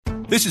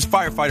This is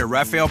firefighter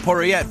Raphael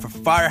Porriette for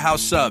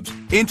Firehouse Subs.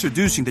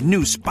 Introducing the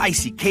new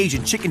spicy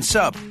Cajun chicken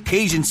sub.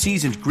 Cajun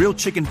seasoned grilled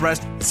chicken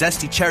breast,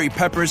 zesty cherry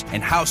peppers,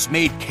 and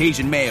house-made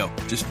Cajun mayo.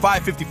 Just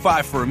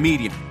 $5.55 for a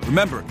medium.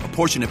 Remember, a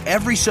portion of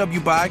every sub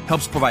you buy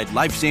helps provide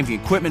life-saving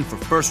equipment for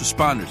first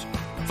responders.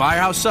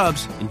 Firehouse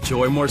Subs.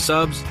 Enjoy more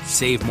subs,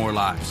 save more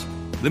lives.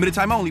 Limited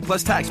time only,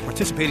 plus tax.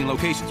 Participating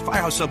locations.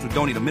 Firehouse Subs will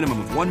donate a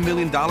minimum of $1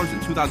 million in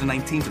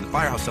 2019 to the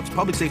Firehouse Subs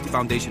Public Safety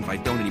Foundation by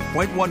donating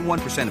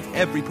 0.11% of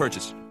every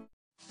purchase.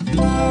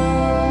 Feral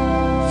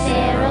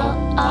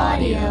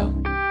Audio.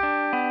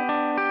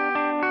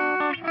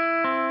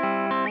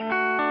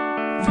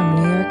 From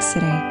New York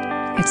City,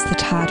 it's the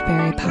Todd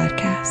Barry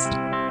Podcast.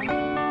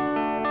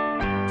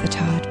 The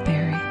Todd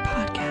Barry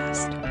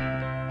Podcast.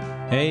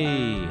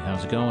 Hey,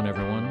 how's it going,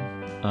 everyone?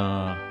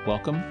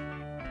 Welcome.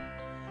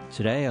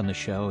 Today on the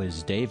show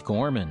is Dave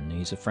Gorman.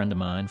 He's a friend of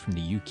mine from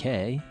the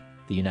UK,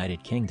 the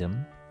United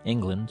Kingdom,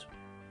 England,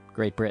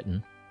 Great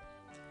Britain.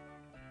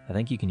 I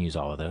think you can use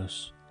all of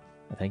those.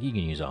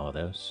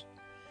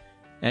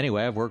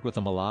 Anyway, I've worked with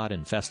him a lot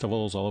in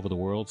festivals all over the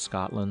world,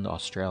 Scotland,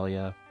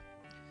 Australia,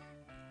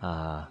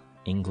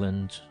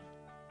 England.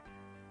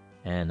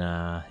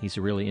 And he's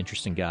a really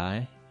interesting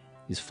guy.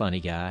 He's a funny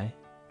guy.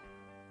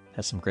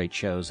 Has some great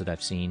shows that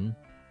I've seen.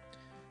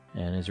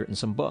 And has written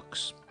some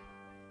books.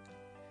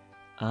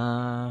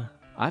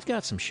 I've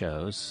got some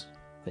shows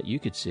that you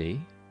could see.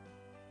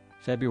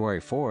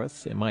 February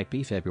 4th, it might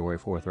be February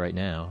 4th right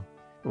now,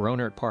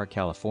 Rohnert Park,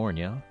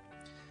 California.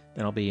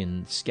 Then I'll be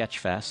in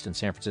Sketchfest in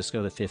San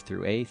Francisco the 5th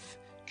through 8th,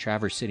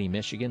 Traverse City,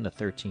 Michigan the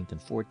 13th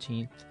and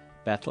 14th,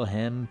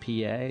 Bethlehem,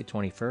 PA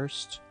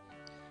 21st,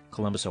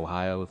 Columbus,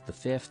 Ohio the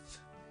 5th,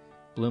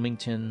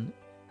 Bloomington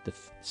the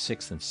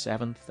 6th and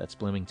 7th, that's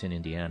Bloomington,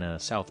 Indiana,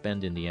 South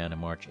Bend, Indiana,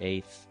 March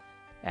 8th,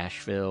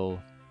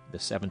 Asheville the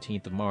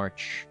 17th of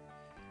March,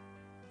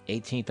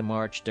 18th of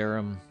March,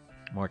 Durham,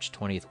 March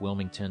 20th,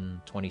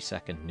 Wilmington,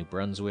 22nd, New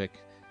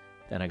Brunswick.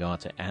 Then I go on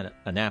to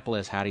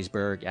Annapolis,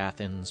 Hattiesburg,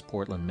 Athens,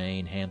 Portland,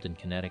 Maine, Hampton,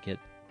 Connecticut.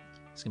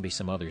 There's going to be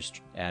some others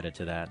added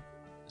to that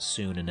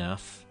soon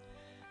enough.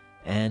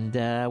 And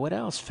what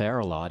else?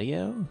 Feral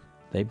Audio.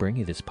 They bring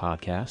you this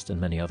podcast and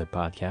many other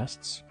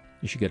podcasts.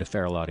 You should go to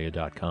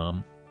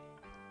feralaudio.com.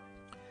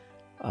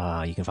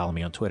 You can follow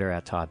me on Twitter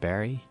at Todd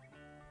Barry,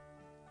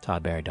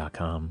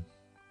 toddbarry.com.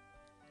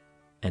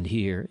 And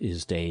here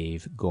is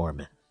Dave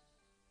Gorman.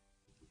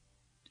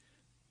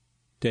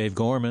 Dave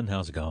Gorman,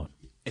 how's it going?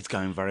 It's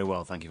going very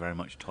well. Thank you very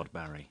much, Todd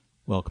Barry.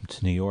 Welcome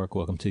to New York.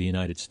 Welcome to the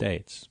United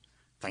States.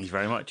 Thank you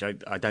very much.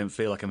 I don't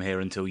feel like I'm here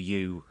until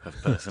you have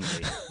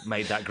personally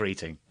made that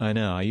greeting. I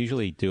know. I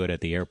usually do it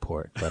at the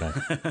airport,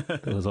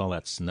 but there was all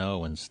that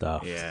snow and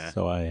stuff. Yeah.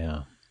 So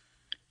I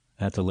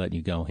had to let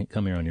you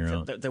come here on your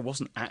own. There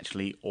wasn't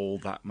actually all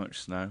that much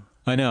snow.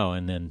 I know.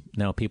 And then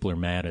now people are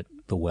mad at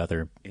the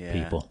weather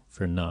people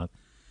for not.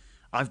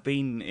 I've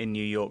been in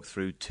New York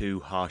through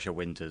two harsher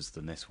winters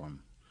than this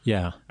one.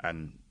 Yeah.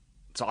 And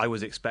so I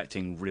was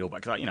expecting real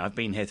bad, because I've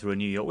been here through a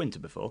New York winter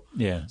before.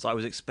 Yeah. So I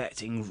was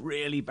expecting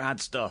really bad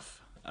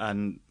stuff,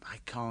 and I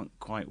can't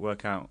quite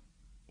work out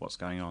what's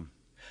going on.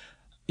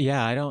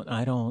 Yeah, I don't.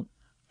 I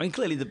mean,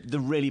 clearly the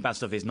really bad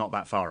stuff is not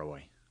that far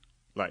away.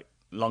 Like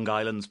Long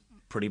Island's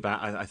pretty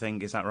bad, I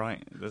think. Is that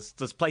right?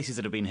 There's places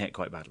that have been hit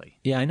quite badly.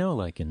 Yeah, I know.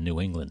 Like in New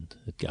England,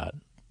 it got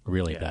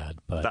really bad,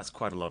 but that's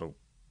quite a lot of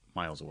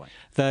miles away.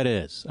 That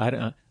is.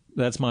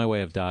 That's my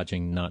way of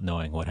dodging not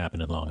knowing what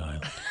happened in Long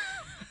Island.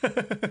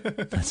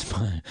 That's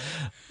fine.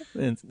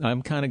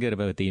 I'm kind of good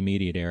about the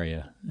immediate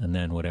area, and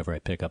then whatever I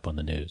pick up on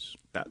the news.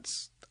 I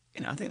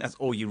think that's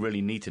all you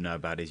really need to know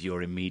about is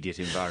your immediate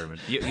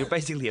environment. You're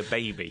basically a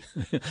baby.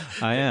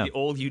 I am.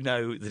 All you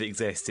know that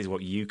exists is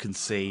what you can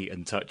see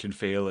and touch and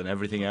feel, and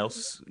everything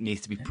else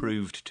needs to be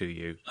proved to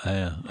you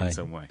in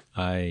some way.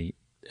 I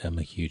am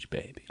a huge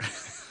baby.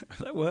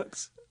 That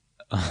works.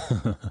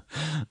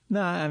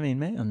 No, I mean,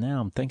 man, now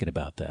I'm thinking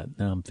about that.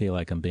 Now I feel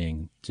like I'm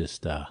being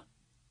just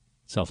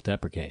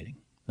self-deprecating.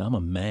 I'm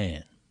a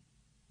man.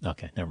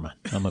 Okay, never mind.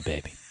 I'm a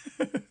baby.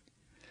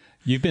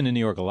 You've been to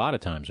New York a lot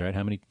of times, right?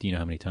 Do you know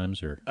how many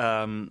times? Or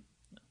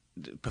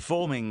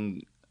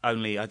performing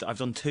only. I've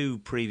done two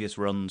previous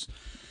runs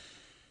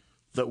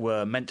that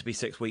were meant to be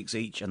 6 weeks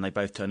each, and they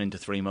both turned into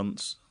 3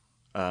 months,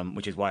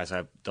 which is why I say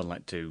I've done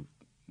like 2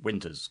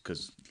 winters,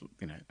 because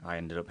I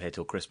ended up here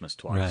till Christmas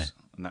twice, right.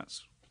 And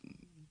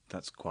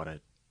that's quite a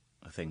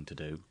thing to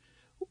do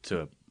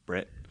to a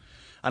Brit.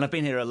 And I've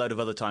been here a load of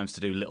other times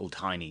to do little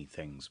tiny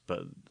things,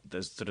 but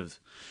there's sort of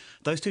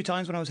those 2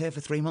 times when I was here for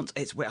 3 months.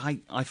 It's where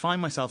I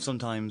find myself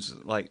sometimes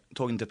like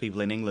talking to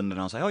people in England, and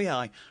I'll say, "Oh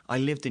yeah, I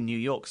lived in New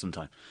York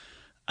sometime,"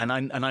 and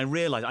I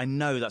realise I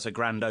know that's a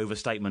grand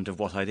overstatement of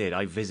what I did.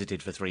 I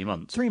visited for 3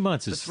 months. 3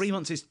 months is 3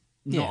 months is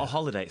not a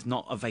holiday. It's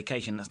not a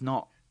vacation.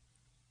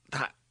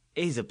 That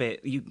is a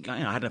bit.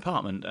 I had an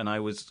apartment, and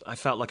I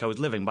felt like I was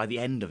living by the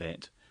end of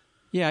it.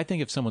 Yeah, I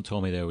think if someone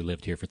told me they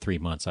lived here for 3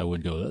 months, I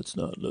would go, that's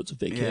a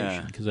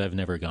vacation, because I've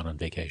never gone on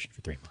vacation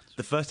for 3 months.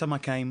 The first time I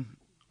came,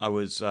 I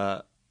was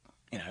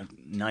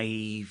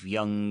naive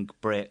young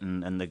Brit,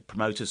 and the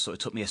promoters sort of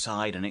took me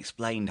aside and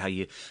explained how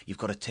you've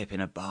got to tip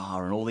in a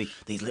bar and all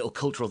these little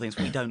cultural things.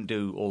 We don't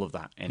do all of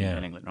that in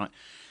England, right?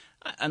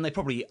 And they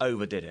probably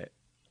overdid it.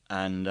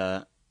 And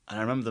I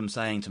remember them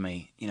saying to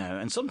me,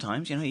 and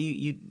sometimes,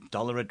 you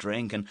dollar a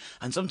drink, and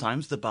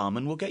sometimes the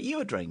barman will get you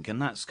a drink,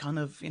 and that's kind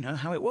of,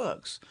 how it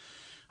works.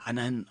 And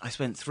then I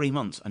spent 3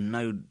 months and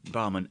no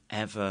barman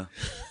ever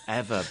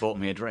bought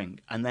me a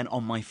drink. And then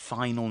on my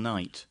final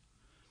night,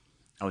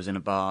 I was in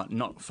a bar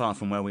not far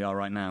from where we are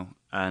right now,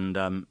 and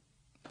I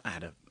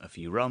had a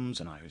few rums,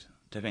 and I was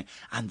tipping,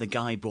 and the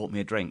guy brought me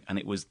a drink, and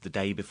it was the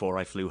day before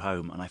I flew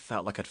home, and I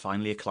felt like I'd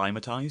finally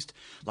acclimatized,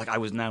 like I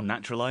was now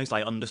naturalized.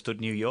 I understood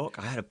New York.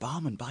 I had a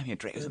barman buy me a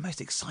drink. It was the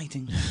most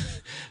exciting.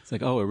 It's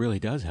like, oh, it really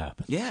does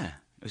happen. Yeah,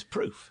 it was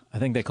proof. I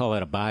think they call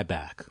that a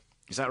buyback.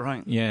 Is that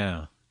right?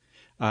 Yeah.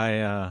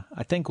 I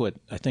think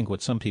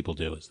what some people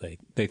do is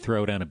they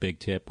throw down a big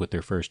tip with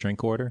their first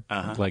drink order,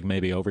 like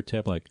maybe over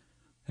tip, like,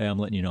 hey, I'm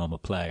letting you know I'm a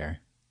player.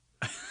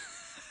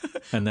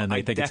 And then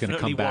they think it's going to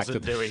come back to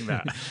doing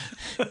that.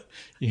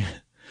 Yeah.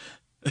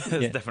 That's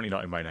definitely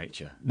not in my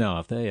nature. No,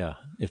 if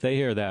they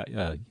hear that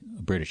a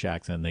British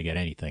accent and they get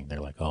anything, they're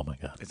like, oh my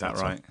God. Is that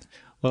right?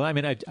 Well, I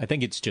mean, I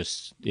think it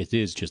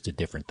is just a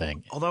different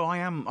thing. Although I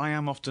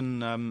am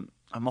often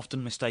I'm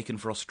often mistaken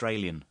for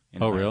Australian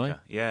in America. Really?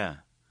 Yeah.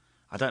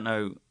 I don't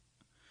know.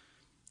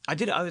 I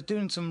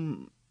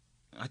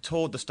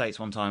toured the States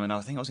one time, and I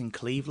think I was in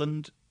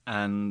Cleveland,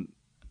 and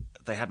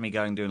they had me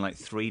doing like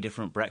 3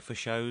 different breakfast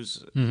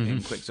shows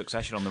in quick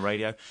succession on the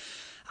radio.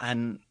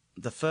 And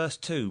the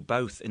first 2,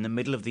 both in the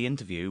middle of the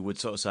interview, would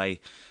sort of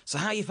say, so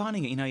how are you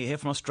finding it? You're here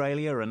from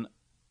Australia? And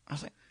I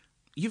was like,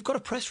 you've got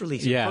a press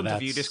release in front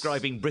of you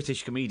describing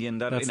British comedian.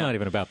 That's not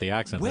even about the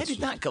accent. Where did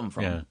that come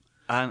from? Yeah.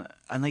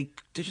 And they're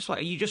just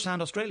like, you just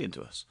sound Australian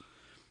to us.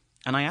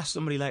 And I asked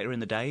somebody later in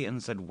the day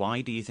and said,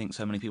 why do you think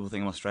so many people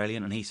think I'm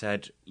Australian? And he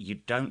said, you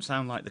don't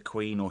sound like the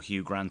Queen or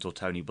Hugh Grant or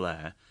Tony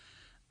Blair,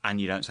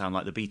 and you don't sound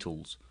like the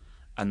Beatles.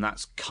 And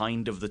that's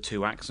kind of the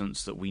 2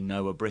 accents that we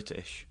know are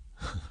British.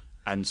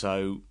 And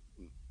so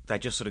they're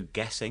just sort of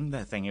guessing.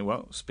 They're thinking,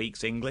 well,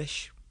 speaks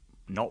English,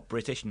 not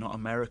British, not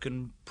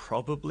American,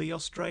 probably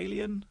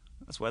Australian.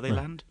 That's where they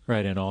land.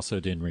 Right, and also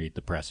didn't read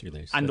the press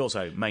release. And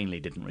also mainly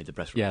didn't read the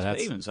press release. Yeah,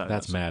 but even so,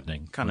 that's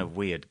maddening. Kind of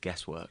weird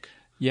guesswork.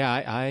 Yeah,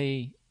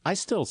 I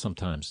still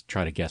sometimes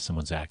try to guess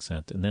someone's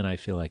accent, and then I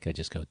feel like I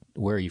just go,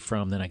 where are you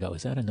from? Then I go,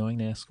 is that annoying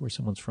to ask where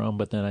someone's from?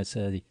 But then I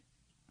said,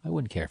 I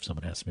wouldn't care if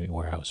someone asked me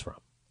where I was from.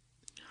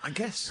 I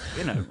guess,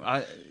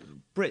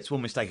 Brits will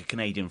mistake a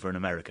Canadian for an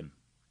American,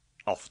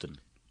 often.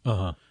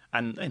 Uh-huh.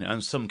 And,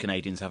 and some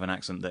Canadians have an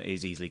accent that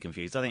is easily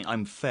confused. I think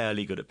I'm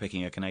fairly good at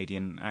picking a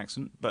Canadian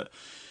accent, but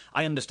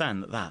I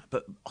understand that.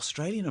 But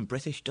Australian and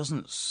British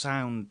doesn't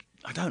sound...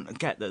 I don't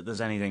get that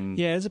there's anything...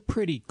 Yeah, there's a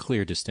pretty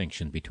clear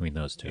distinction between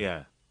those 2.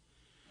 Yeah.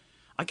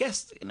 I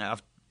guess,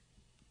 I've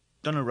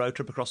done a road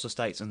trip across the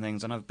States and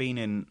things, and I've been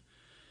in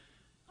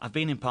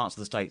parts of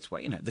the States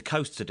where, the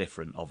coasts are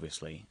different,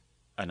 obviously,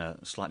 and are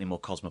slightly more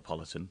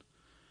cosmopolitan.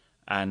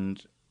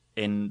 And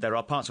there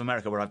are parts of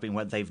America where I've been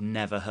where they've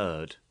never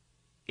heard,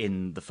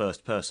 in the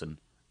first person,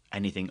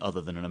 anything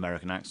other than an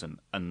American accent.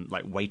 And,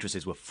 like,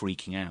 waitresses were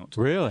freaking out.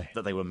 Really?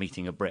 That they were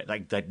meeting a Brit.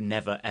 Like, they'd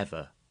never,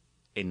 ever,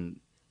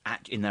 in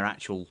their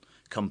actual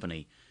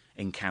company,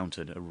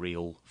 encountered a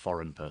real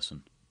foreign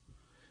person.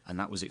 And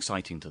that was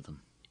exciting to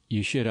them.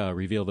 You should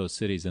reveal those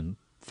cities, and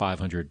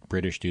 500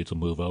 British dudes will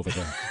move over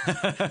there.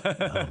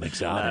 I'm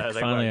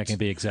exotic. Finally, I can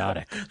be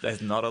exotic.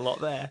 There's not a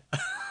lot there.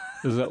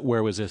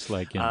 Where was this?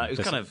 Like, it was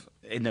kind of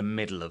in the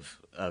middle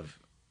of.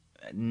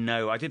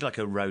 No, I did like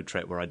a road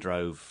trip where I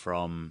drove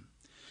from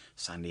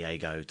San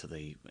Diego to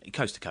the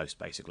coast to coast,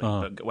 basically.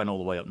 But went all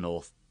the way up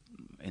north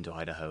into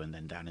Idaho, and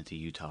then down into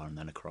Utah, and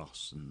then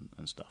across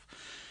and stuff.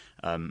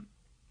 A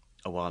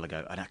while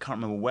ago, and I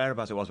can't remember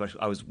whereabouts it was. But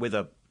I was with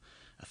a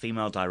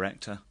female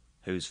director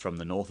who's from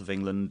the north of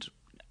England,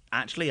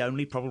 actually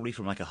only probably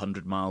from like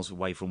 100 miles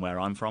away from where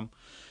I'm from.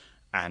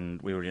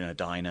 And we were in a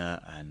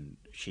diner, and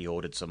she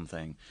ordered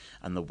something,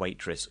 and the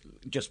waitress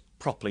just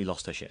properly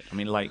lost her shit. I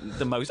mean, like,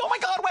 the most, oh my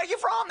God, where are you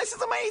from? This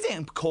is amazing!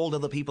 And called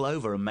other people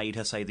over and made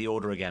her say the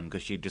order again,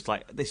 because she'd just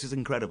like, this is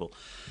incredible.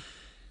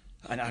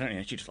 And I don't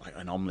know, she just like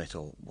an omelette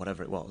or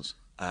whatever it was.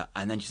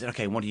 And then she said,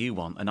 okay, what do you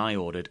want? And I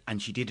ordered,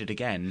 and she did it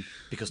again,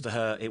 because to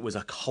her, it was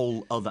a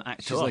whole other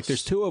act. She's like,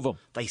 there's 2 of them.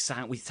 We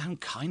sound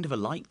kind of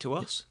alike to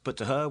us, but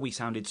to her, we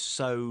sounded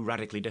so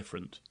radically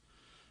different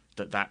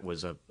that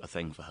was a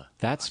thing for her.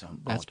 That's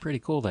pretty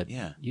cool.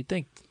 You'd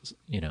think,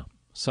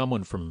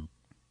 someone from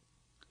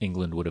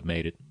England would have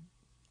made it.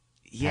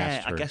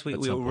 Yeah, I guess we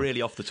were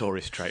really off the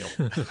tourist trail.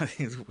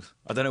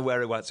 I don't know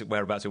whereabouts it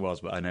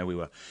was, but I know we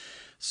were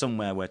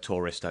somewhere where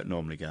tourists don't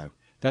normally go.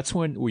 That's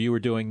when you were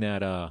doing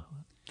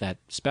that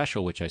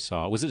special, which I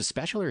saw. Was it a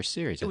special or a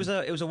series? It was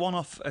a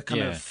one-off,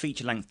 kind of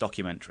feature-length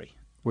documentary.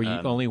 Where you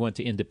only went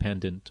to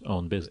independently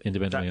owned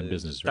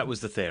businesses, right? That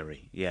was the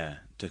theory, yeah.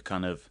 To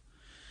kind of...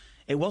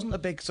 It wasn't a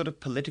big sort of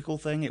political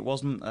thing. It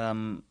wasn't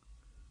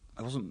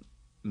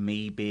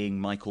me being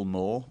Michael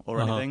Moore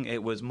or anything.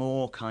 It was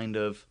more kind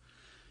of...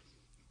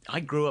 I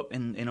grew up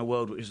in a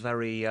world which was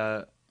very...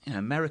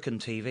 American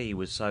TV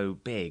was so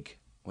big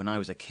when I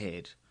was a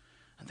kid,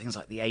 and things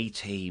like the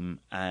A-Team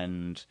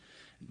and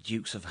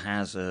Dukes of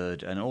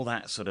Hazzard and all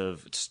that sort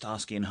of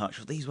Starsky and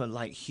Hutch, these were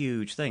like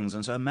huge things.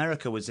 And so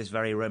America was this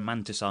very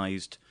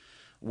romanticised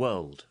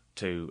world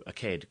to a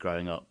kid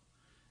growing up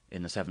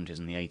in the 70s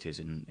and the 80s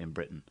in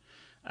Britain.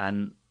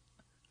 And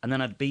then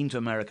I'd been to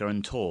America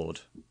and toured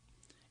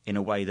in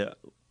a way that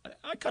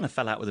I kind of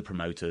fell out with the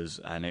promoters,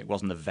 and it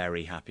wasn't a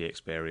very happy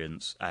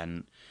experience.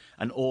 And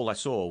all I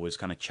saw was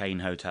kind of chain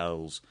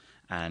hotels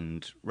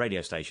and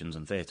radio stations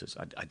and theatres.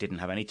 I didn't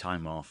have any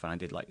time off, and I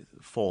did like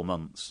 4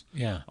 months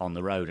on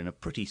the road in a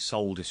pretty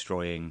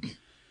soul-destroying...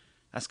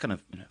 That's kind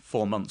of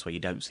 4 months where you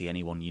don't see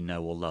anyone you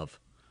know or love.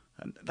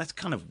 And that's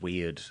kind of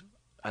weird.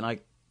 And I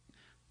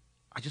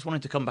just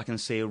wanted to come back and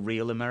see a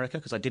real America,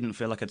 because I didn't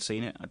feel like I'd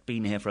seen it. I'd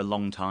been here for a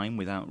long time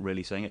without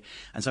really seeing it.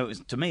 And so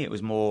to me, it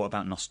was more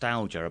about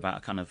nostalgia,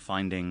 about kind of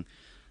finding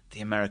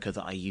the America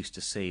that I used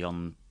to see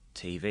on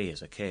TV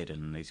as a kid,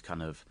 and these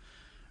kind of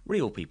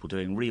real people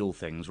doing real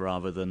things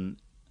rather than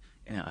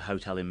a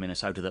hotel in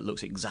Minnesota that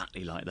looks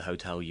exactly like the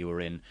hotel you were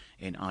in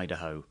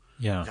Idaho.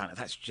 Yeah.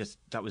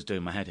 That was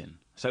doing my head in.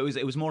 So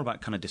it was more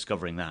about kind of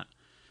discovering that.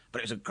 But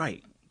it was a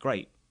great,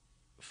 great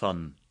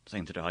fun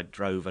thing to do. I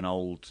drove an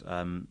old...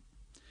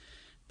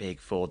 big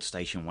Ford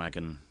station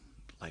wagon,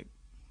 like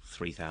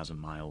 3,000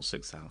 miles,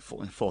 6,000,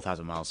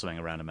 4,000 miles, something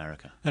around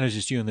America. And it was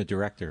just you and the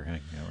director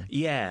hanging out, right?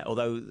 Yeah,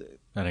 although...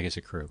 And I guess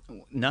a crew.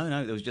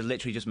 No, it was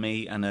literally just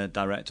me and a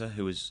director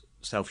who was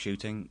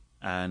self-shooting,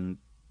 and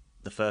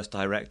the first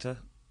director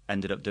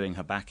ended up doing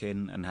her back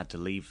in and had to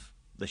leave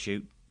the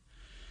shoot.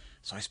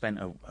 So I spent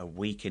a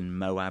week in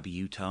Moab,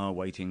 Utah,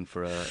 waiting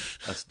for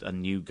a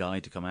new guy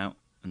to come out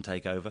and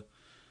take over.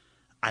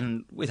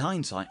 And with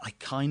hindsight, I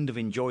kind of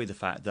enjoy the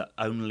fact that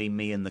only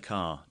me in the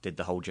car did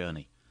the whole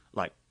journey.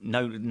 Like,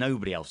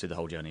 nobody else did the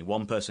whole journey.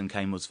 One person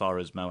came as far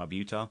as Moab,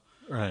 Utah,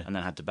 right, and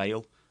then had to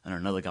bail. And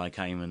another guy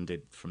came and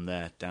did from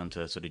there down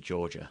to sort of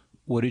Georgia.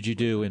 What did you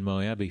do in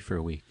Moab for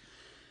a week?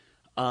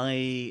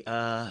 I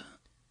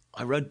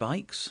rode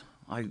bikes.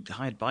 I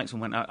hired bikes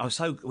and went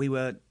out. We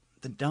were,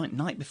 the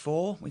night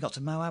before we got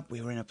to Moab,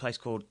 we were in a place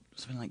called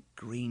something like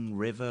Green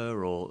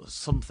River or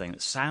something.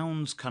 It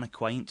sounds kind of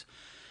quaint.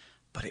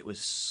 But it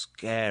was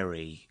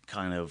scary,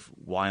 kind of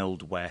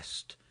Wild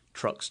West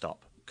truck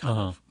stop kind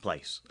of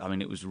place. I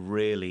mean, it was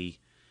really...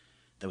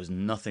 There was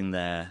nothing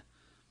there.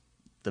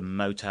 The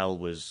motel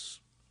was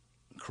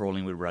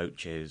crawling with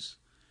roaches.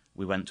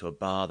 We went to a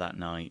bar that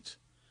night.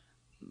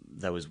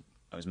 It was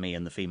me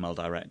and the female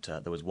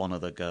director. There was one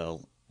other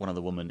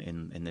woman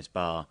in this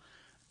bar.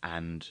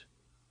 And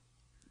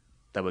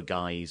there were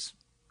guys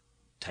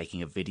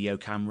taking a video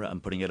camera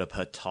and putting it up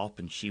her top,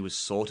 and she was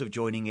sort of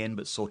joining in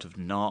but sort of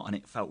not, and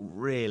it felt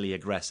really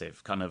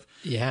aggressive, kind of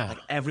like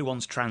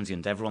everyone's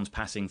transient, everyone's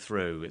passing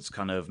through. It's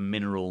kind of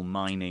mineral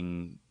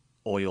mining,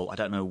 oil, I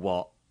don't know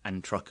what,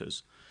 and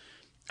truckers,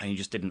 and you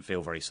just didn't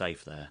feel very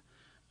safe there.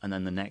 And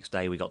then the next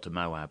day we got to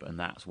Moab, and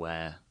that's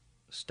where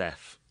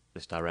Steph,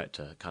 this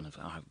director, kind of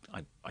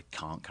I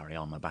can't carry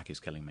on, my back is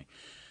killing me.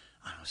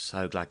 And I was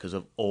so glad, because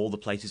of all the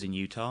places in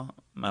Utah,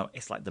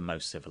 it's like the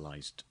most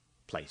civilized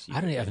place.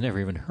 I've never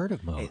even heard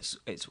of Moab.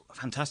 It's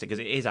fantastic, because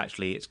it is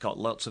actually, it's got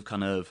lots of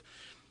kind of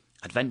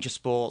adventure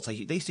sports. They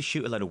used to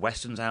shoot a load of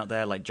westerns out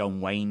there, like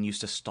John Wayne used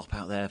to stop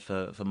out there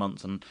for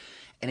months, and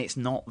it's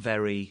not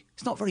very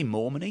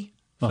Mormon-y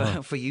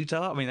for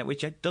Utah. I mean,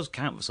 which does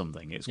count for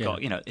something. It's got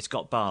it's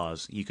got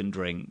bars you can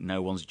drink,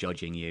 no one's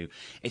judging you.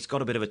 It's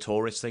got a bit of a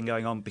tourist thing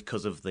going on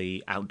because of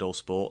the outdoor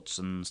sports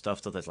and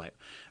stuff. So there's like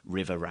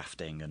river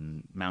rafting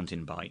and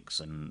mountain bikes,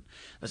 and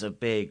there's a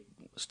big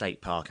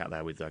state park out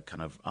there with the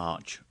kind of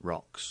arch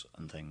rocks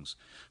and things.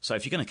 So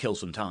if you're going to kill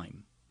some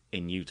time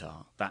in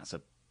Utah, that's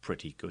a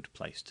pretty good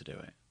place to do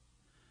it.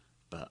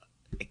 But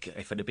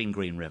if it had been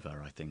Green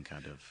River, I think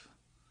I'd have...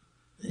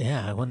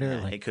 Yeah, I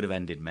wonder... it could have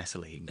ended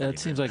messily. It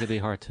seems like it'd be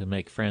hard to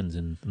make friends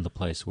in the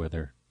place where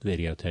they're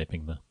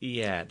videotaping the...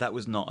 Yeah, that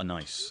was not a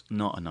nice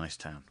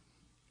town.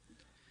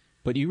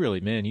 But you really,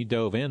 man, you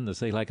dove in to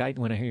say, like,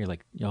 when I hear you,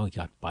 like, you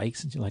got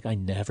bikes, and you're like, I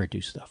never do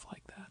stuff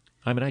like that.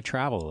 I mean, I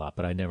travel a lot,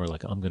 but I never,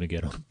 like, I'm going to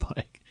get on a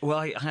bike. Well,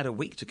 I had a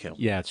week to kill.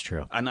 Yeah, it's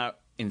true. And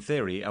in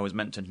theory, I was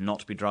meant to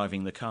not be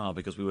driving the car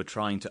because we were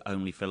trying to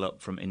only fill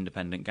up from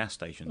independent gas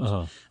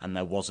stations, and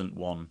there wasn't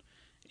one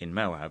in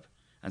Moab.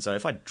 And so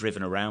if I'd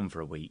driven around for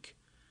a week,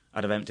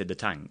 I'd have emptied the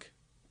tank,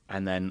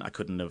 and then I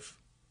couldn't have,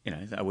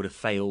 I would have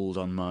failed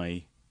on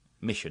my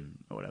mission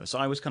or whatever. So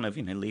I was kind of,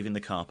 leaving the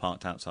car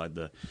parked outside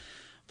the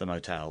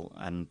motel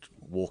and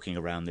walking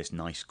around this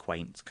nice,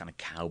 quaint, kind of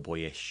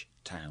cowboyish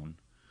town.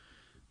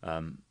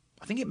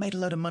 I think it made a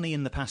load of money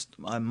in the past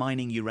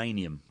mining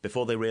uranium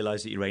before they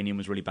realised that uranium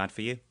was really bad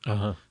for you.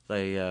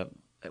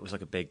 It was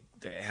like it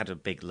had a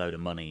big load of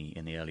money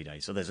in the early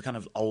days. So there's a kind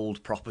of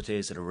old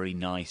properties that are really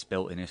nice,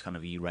 built in this kind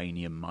of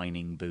uranium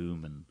mining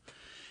boom, and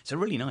it's a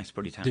really nice,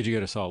 pretty town. Did you go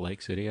to Salt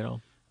Lake City at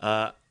all?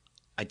 I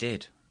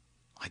did.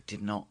 I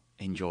did not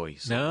enjoy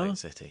Salt Lake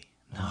City.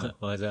 No.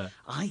 Why is that?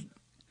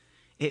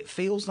 It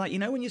feels like, you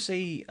know, when you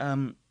see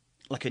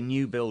like a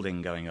new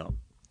building going up,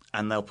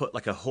 and they'll put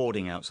like a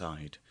hoarding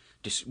outside,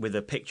 just with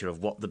a picture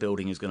of what the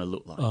building is going to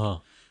look like,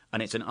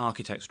 and it's an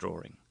architect's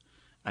drawing,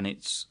 and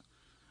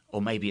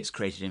or maybe it's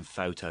created in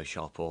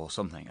Photoshop or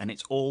something, and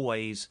it's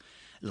always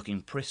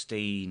looking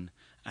pristine,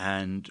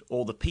 and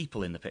all the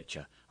people in the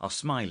picture are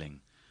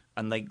smiling.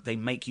 And they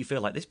make you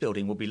feel like this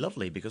building will be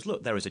lovely because,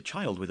 look, there is a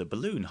child with a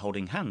balloon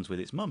holding hands with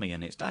its mummy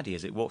and its daddy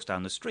as it walks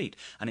down the street,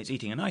 and it's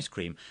eating an ice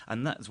cream.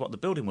 And that's what the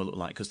building will look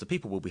like because the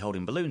people will be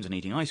holding balloons and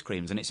eating ice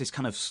creams. And it's this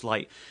kind of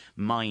slight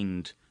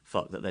mind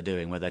fuck that they're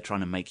doing where they're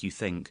trying to make you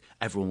think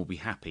everyone will be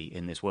happy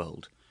in this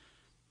world.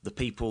 The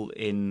people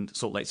in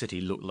Salt Lake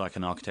City look like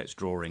an architect's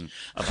drawing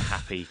of a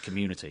happy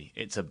community.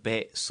 It's a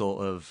bit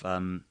sort of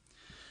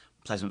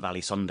Pleasant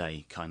Valley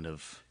Sunday kind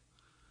of...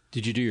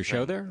 Did you do your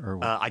show there?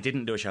 Or I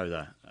didn't do a show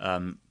there.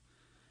 And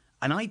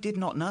I did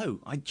not know.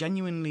 I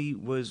genuinely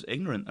was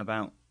ignorant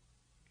about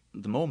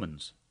the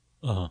Mormons.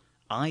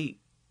 I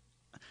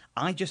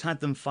just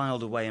had them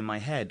filed away in my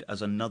head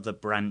as another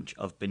branch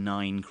of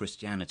benign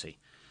Christianity,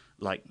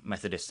 like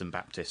Methodists and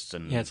Baptists.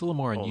 And yeah, it's a little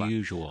more all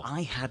unusual. that.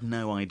 I had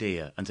no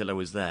idea until I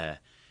was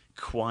there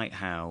quite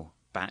how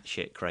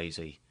batshit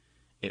crazy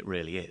it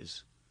really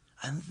is.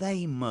 And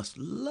they must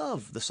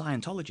love the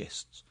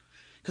Scientologists.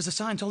 Because the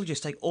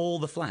Scientologists take all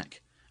the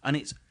flack, and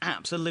it's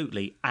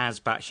absolutely as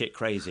batshit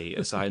crazy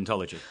as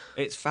Scientology.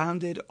 It's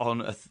founded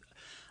on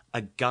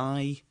a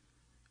guy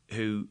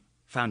who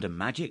found a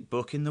magic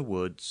book in the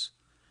woods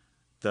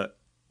that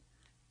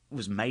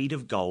was made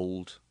of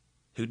gold,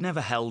 who'd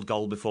never held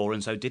gold before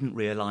and so didn't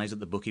realise that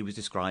the book he was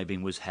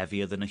describing was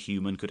heavier than a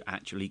human could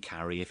actually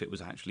carry if it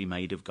was actually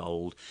made of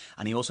gold.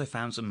 And he also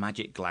found some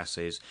magic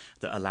glasses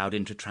that allowed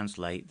him to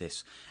translate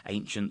this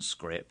ancient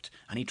script,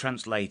 and he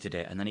translated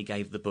it, and then he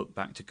gave the book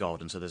back to God.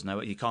 And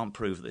so you can't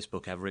prove that this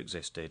book ever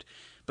existed,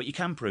 but you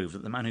can prove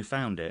that the man who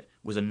found it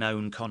was a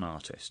known con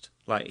artist.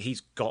 Like,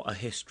 he's got a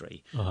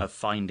history of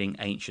finding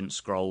ancient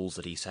scrolls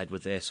that he said were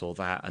this or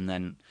that, and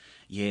then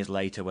years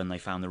later when they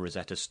found the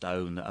Rosetta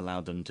Stone that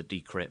allowed them to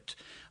decrypt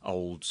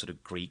old sort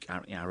of Greek,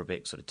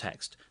 Arabic sort of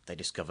text, they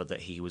discovered that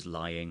he was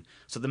lying.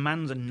 So the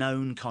man's a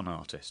known con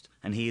artist,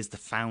 and he is the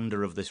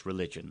founder of this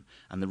religion.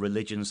 And the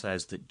religion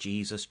says that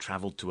Jesus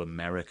travelled to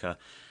America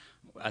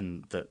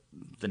and that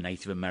the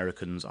Native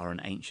Americans are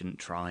an ancient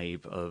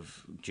tribe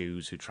of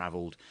Jews who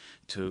travelled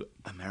to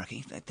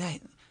America.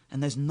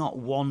 And there's not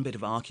one bit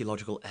of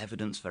archaeological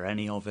evidence for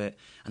any of it.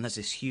 And there's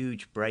this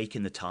huge break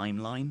in the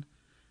timeline.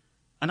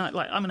 And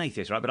I'm an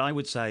atheist, right? But I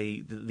would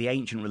say the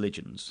ancient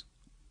religions,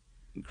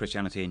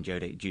 Christianity and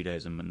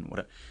Judaism and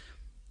whatever,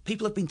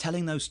 people have been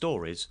telling those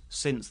stories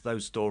since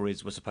those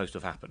stories were supposed to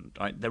have happened.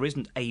 Right? There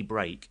isn't a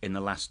break in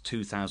the last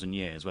 2,000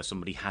 years where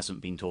somebody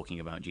hasn't been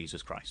talking about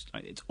Jesus Christ.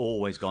 Right? It's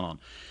always gone on.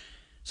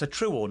 So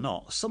true or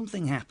not,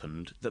 something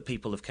happened that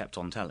people have kept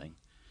on telling.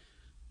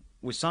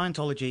 With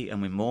Scientology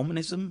and with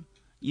Mormonism,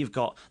 you've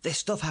got, this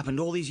stuff happened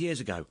all these years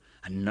ago,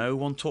 and no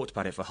one talked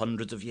about it for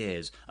hundreds of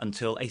years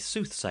until a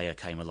soothsayer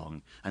came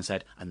along and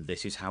said, and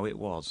this is how it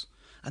was.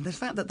 And the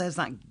fact that there's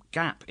that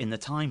gap in the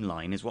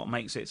timeline is what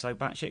makes it so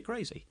batshit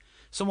crazy.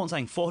 Someone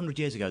saying 400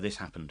 years ago this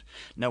happened.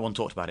 No one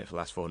talked about it for the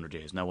last 400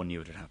 years. No one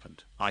knew it had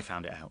happened. I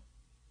found it out.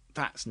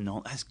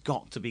 That's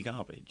got to be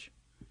garbage.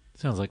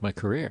 Sounds like my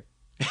career.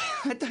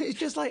 It's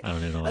just like, I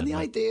don't know, and the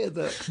idea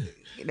that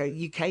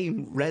you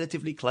came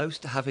relatively close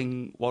to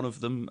having one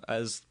of them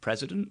as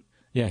president.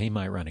 Yeah, he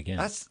might run again.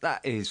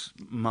 That is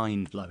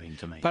mind blowing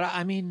to me. But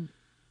I mean,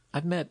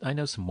 I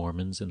know some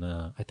Mormons, and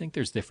I think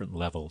there's different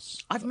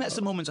levels. I've met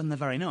some Mormons, and they're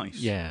very nice.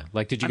 Yeah,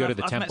 like did you go to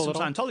the temple at all?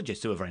 I've met some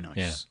Scientologists who are very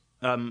nice.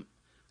 Yeah.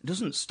 It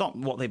doesn't stop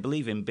what they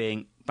believe in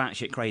being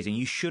batshit crazy. And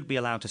you should be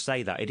allowed to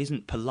say that. It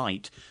isn't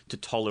polite to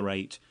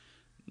tolerate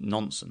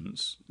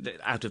nonsense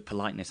out of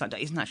politeness. That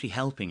isn't actually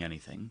helping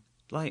anything.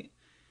 Like,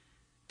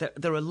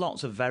 there are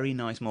lots of very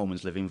nice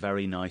Mormons living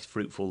very nice,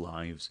 fruitful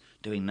lives,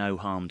 doing no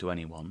harm to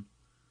anyone.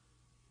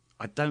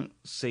 I don't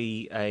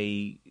see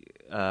a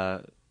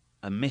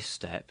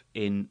misstep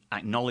in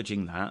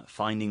acknowledging that,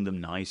 finding them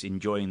nice,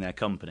 enjoying their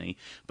company,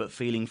 but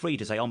feeling free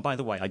to say, oh, by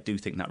the way, I do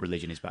think that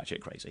religion is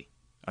batshit crazy.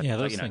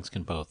 Those things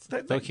can both.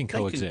 They can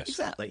coexist.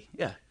 Exactly,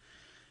 yeah.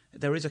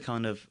 There is a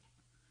kind of...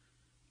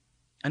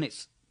 And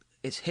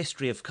it's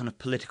history of kind of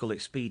political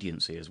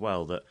expediency as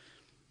well, that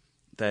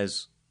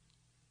there's...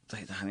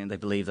 They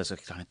believe there's a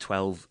kind of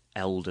 12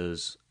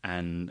 elders,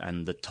 and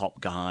the top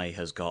guy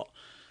has got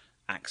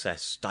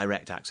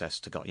direct access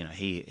to God.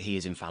 He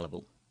is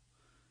infallible.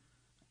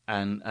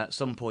 And at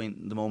some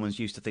point, the Mormons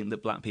used to think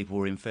that black people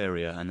were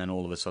inferior, and then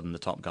all of a sudden the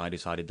top guy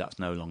decided that's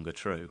no longer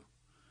true.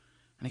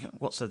 And you go,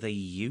 what, so they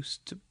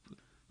used to...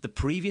 The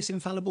previous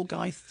infallible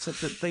guy said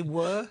that they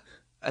were,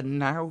 and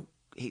now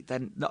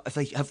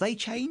have they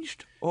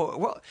changed? Or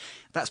what?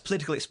 That's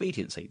political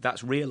expediency.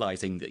 That's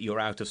realising that you're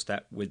out of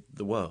step with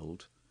the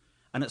world.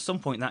 And at some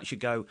point that should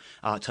go,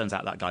 it turns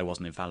out that guy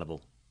wasn't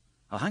infallible.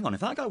 Oh, hang on, if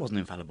that guy wasn't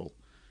infallible,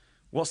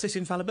 what's this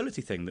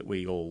infallibility thing that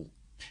we all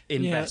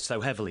invest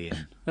so heavily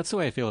in? That's the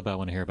way I feel about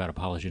when I hear about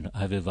apology.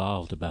 I've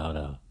evolved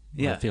about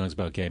Yeah. feelings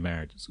about gay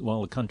marriage.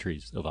 Well, the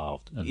country's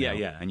evolved. And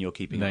And you're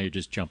keeping now up. you're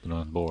just jumping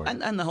on board.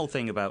 And the whole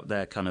thing about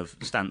their kind of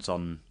stance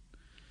on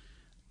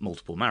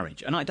multiple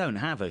marriage. And I don't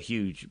have a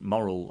huge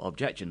moral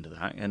objection to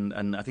that.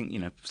 And I think,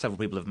 several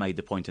people have made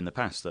the point in the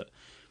past that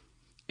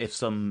if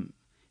some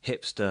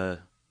hipster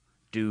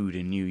dude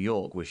in New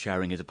York was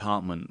sharing his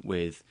apartment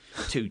with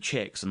two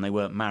chicks and they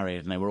weren't married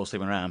and they were all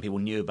sleeping around and people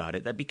knew about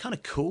it, that'd be kind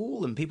of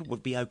cool and people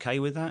would be okay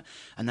with that.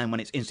 And then when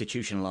it's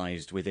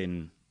institutionalized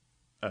within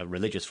a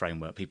religious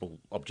framework, people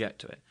object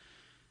to it.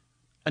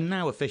 And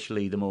now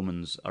officially the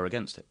Mormons are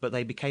against it, but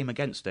they became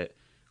against it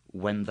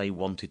when they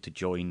wanted to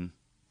join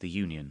the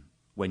Union,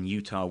 when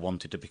Utah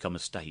wanted to become a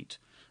state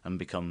and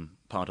become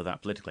part of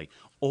that politically.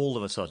 All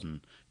of a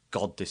sudden,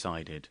 God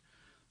decided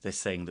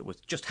this thing that was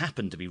just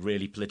happened to be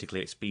really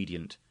politically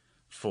expedient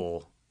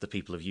for the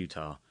people of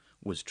Utah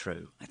was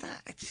true.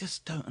 I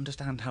just don't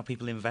understand how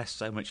people invest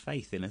so much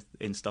faith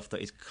in stuff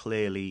that is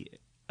clearly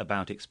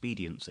about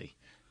expediency.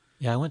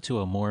 Yeah, I went to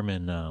a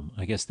Mormon,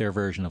 I guess their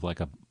version of like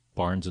a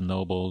Barnes &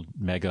 Noble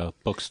mega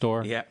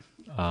bookstore. Yeah.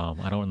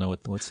 I don't know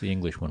what's the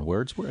English one.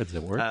 Wordsworth? Is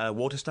it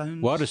Waterstones?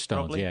 Waterstones,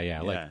 probably?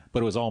 yeah.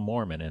 But it was all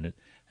Mormon,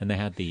 and they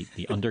had the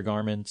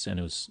undergarments, and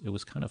it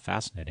was kind of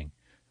fascinating.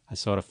 I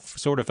sort of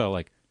felt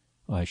like,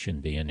 oh, I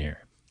shouldn't be in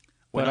here,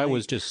 but I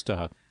was just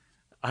I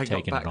got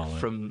taking back it all in.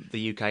 from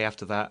the UK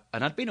after that,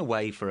 and I'd been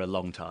away for a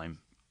long time,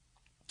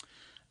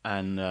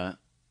 and I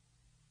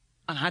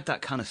had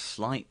that kind of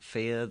slight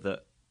fear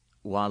that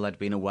while I'd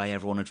been away,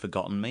 everyone had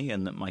forgotten me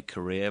and that my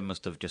career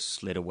must have just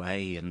slid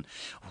away and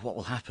what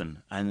will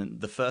happen?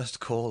 And the first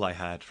call I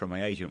had from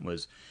my agent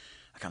was,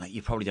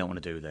 you probably don't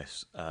want to do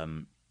this,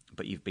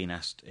 but you've been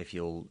asked if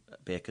you'll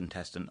be a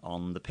contestant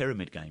on the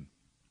Pyramid Game,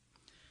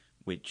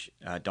 which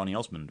Donny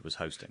Osmond was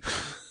hosting.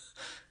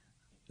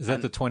 Is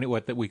that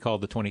what that we call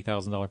the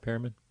 $20,000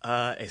 pyramid?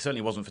 It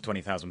certainly wasn't for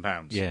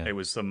 £20,000. Yeah. It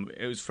was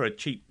for a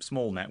cheap,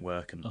 small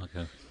network, and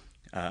Okay.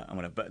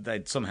 but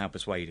they'd somehow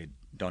persuaded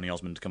Donny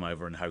Osmond to come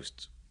over and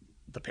host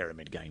the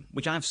Pyramid Game,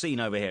 which I've seen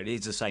over here. It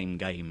is the same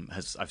game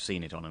as I've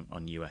seen it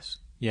on US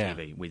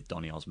TV with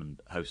Donny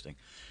Osmond hosting.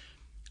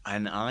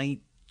 And I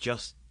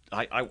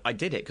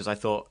did it because I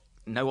thought,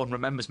 no one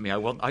remembers me.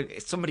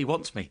 Somebody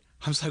wants me.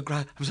 I'm so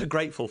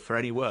grateful for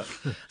any work.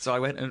 So I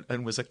went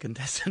and was a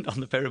contestant on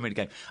the Pyramid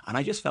Game, and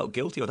I just felt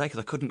guilty all day because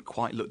I couldn't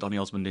quite look Donny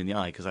Osmond in the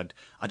eye because I'd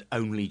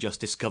only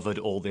just discovered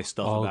all this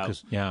stuff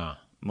about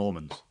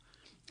Mormons,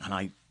 and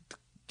I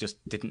just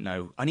didn't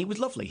know. And he was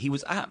lovely. He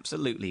was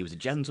he was a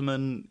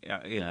gentleman.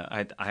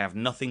 I have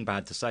nothing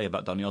bad to say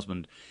about Donny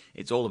Osmond.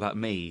 It's all about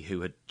me,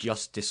 who had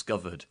just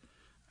discovered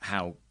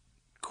how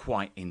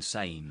quite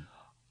insane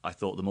I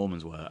thought the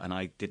Mormons were, and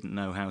I didn't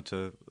know how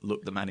to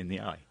look the man in the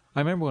eye. I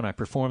remember when I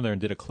performed there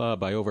and did a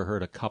club, I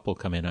overheard a couple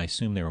come in. I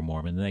assume they were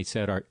Mormon, and they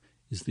said,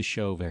 is the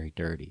show very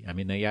dirty? I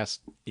mean, they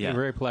asked, they're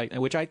very polite,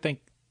 which I think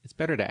it's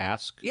better to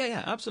ask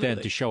absolutely,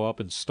 than to show up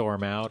and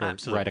storm out or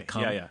write a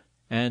comment. Yeah.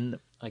 And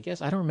I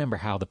guess I don't remember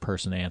how the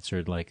person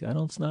answered, like,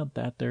 it's not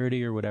that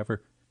dirty or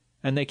whatever.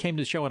 And they came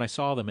to the show, and I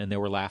saw them, and they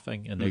were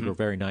laughing, and they were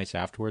very nice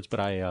afterwards.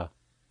 But I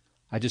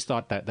just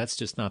thought that's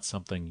just not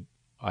something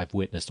I've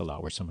witnessed a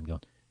lot, where someone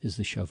going, is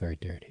the show very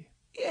dirty?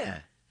 Yeah.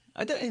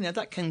 I don't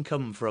that can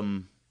come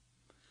from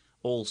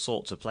all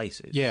sorts of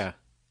places. Yeah.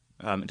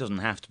 It doesn't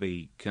have to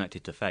be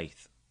connected to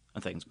faith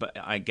and things, but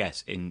I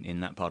guess in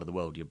that part of the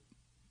world,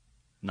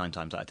 9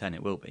 times out of 10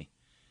 it will be.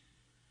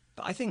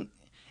 But I think,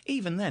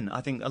 even then,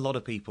 I think a lot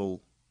of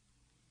people,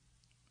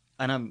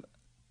 and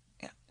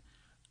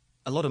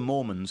a lot of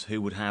Mormons who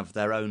would have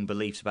their own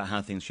beliefs about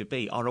how things should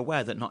be are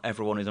aware that not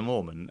everyone is a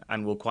Mormon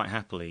and will quite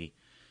happily,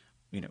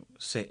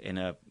 sit in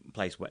a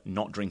place where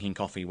not drinking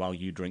coffee while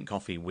you drink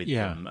coffee with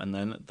them, and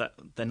then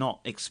they're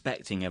not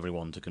expecting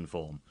everyone to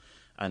conform.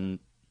 And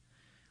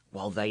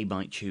while they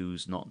might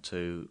choose not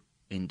to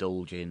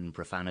indulge in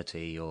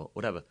profanity or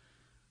whatever,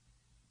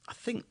 I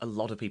think a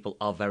lot of people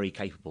are very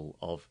capable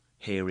of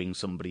hearing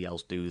somebody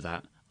else do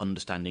that,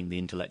 understanding the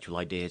intellectual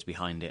ideas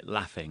behind it,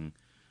 laughing,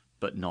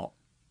 but not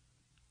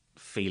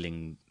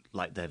feeling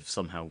like they've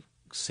somehow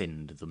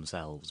sinned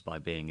themselves by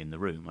being in the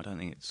room. I don't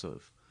think it's sort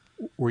of...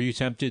 Were you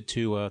tempted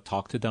to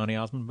talk to Donny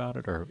Osmond about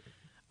it, or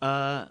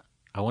I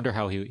wonder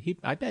how he?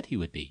 I bet he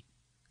would be.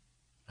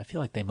 I feel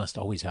like they must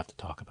always have to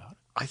talk about it.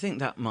 I think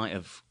that might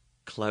have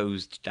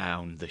closed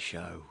down the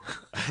show.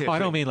 I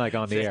don't mean like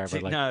on the air,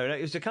 but like... No,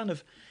 it was a kind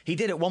of... He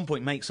did at one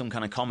point make some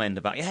kind of comment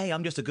about, hey,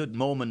 I'm just a good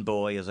Mormon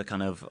boy, as a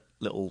kind of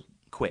little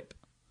quip.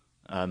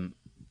 And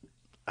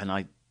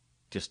I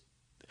just...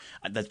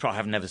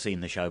 I've never seen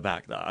the show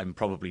back. I'm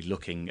probably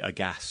looking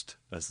aghast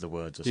as the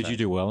words are said. Did you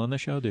do well on the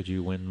show? Did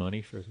you win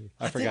money for?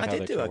 I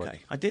did do okay.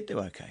 I did do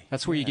okay.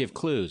 That's where you give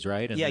clues,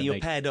 right? And you're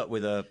paired up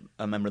with a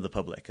member of the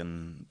public,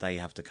 and they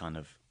have to kind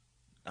of...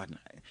 I don't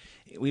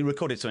know. We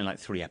recorded something like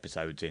 3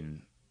 episodes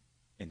in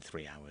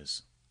 3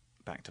 hours,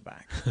 back to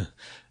back,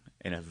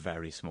 in a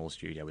very small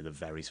studio with a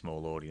very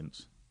small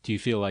audience. Do you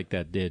feel like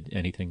that did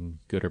anything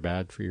good or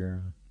bad for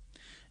your...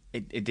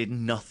 It did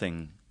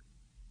nothing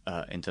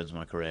in terms of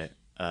my career.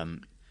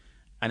 And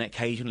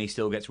occasionally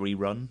still gets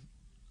rerun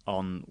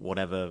on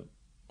whatever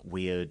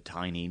weird,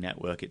 tiny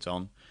network it's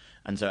on.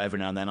 And so every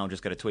now and then I'll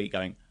just get a tweet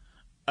going,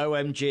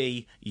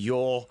 OMG,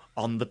 you're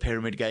on the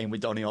Pyramid Game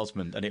with Donny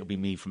Osmond. And it'll be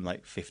me from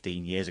like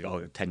 15 years ago,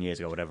 or 10 years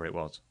ago, whatever it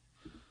was.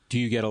 Do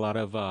you get a lot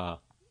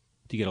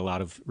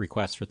of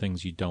requests for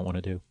things you don't want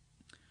to do?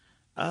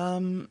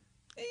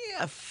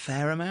 Yeah, a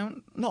fair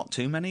amount. Not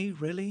too many,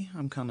 really.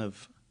 I'm kind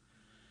of...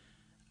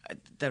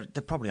 There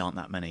probably aren't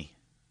that many.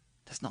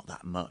 There's not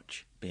that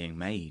much being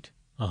made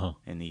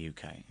in the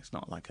UK. It's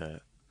not like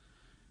a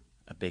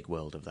big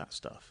world of that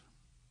stuff.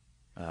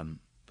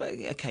 But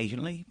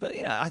occasionally. But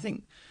yeah, I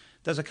think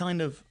there's a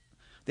kind of...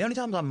 The only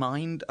times I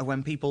mind are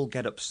when people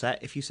get upset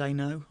if you say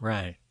no.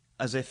 Right.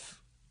 As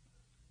if...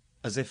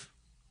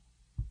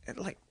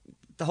 Like,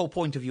 the whole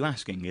point of you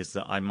asking is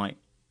that I might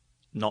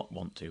not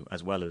want to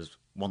as well as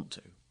want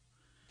to.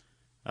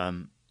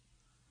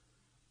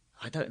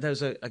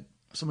 There's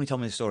somebody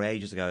told me this story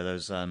ages ago.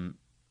 There's a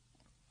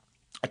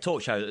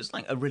talk show that's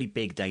like a really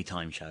big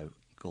daytime show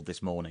called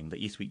This Morning that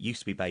used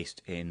to be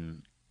based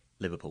in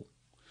Liverpool,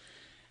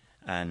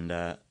 and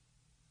a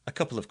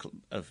couple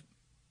of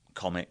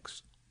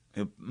comics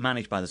who are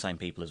managed by the same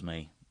people as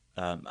me,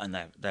 and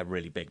they're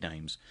really big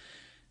names.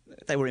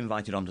 They were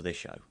invited onto this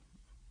show,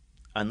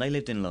 and they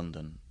lived in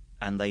London.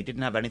 And they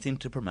didn't have anything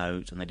to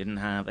promote, and they didn't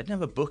have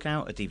a book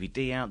out, a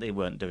DVD out. They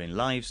weren't doing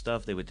live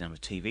stuff. They didn't have a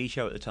TV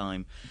show at the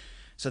time.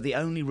 So the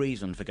only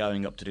reason for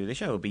going up to do the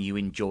show would be you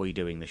enjoy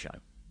doing the show.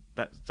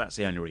 That's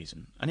the only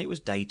reason. And it was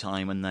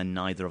daytime, and then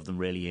neither of them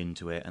really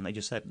into it, and they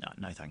just said,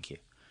 no, thank you.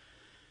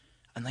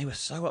 And they were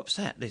so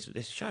upset,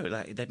 this show.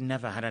 Like, they'd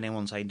never had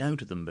anyone say no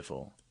to them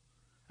before.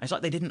 And it's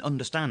like they didn't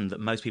understand that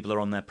most people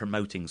are on there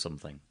promoting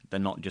something. They're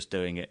not just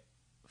doing it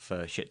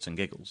for shits and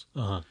giggles.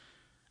 Uh-huh.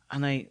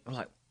 And they were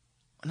like,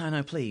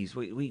 no, please,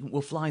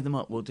 we'll fly them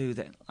up, we'll do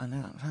that.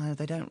 And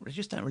they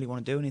just don't really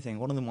want to do anything.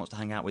 One of them wants to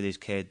hang out with his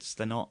kids.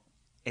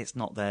 It's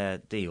not their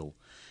deal.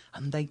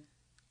 And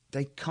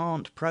they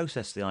can't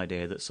process the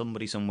idea that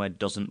somebody somewhere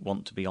doesn't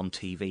want to be on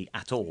TV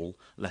at all,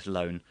 let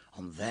alone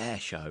on their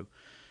show.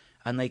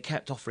 And they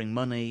kept offering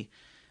money,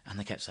 and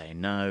they kept saying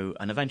no.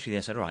 And eventually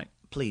they said, all right,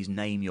 please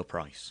name your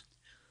price.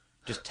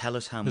 Just tell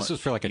us how much. This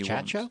was for like a chat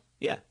want. show?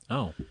 Yeah.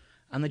 Oh.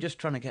 And they're just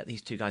trying to get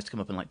these two guys to come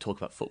up and like talk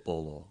about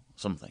football or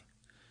something.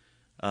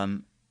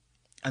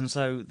 And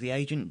so the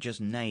agent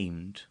just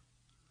named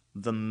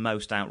the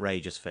most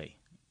outrageous fee.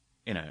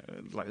 You know,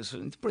 like it's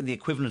probably the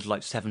equivalent of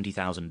like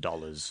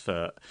 $70,000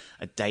 for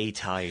a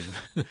daytime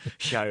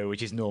show,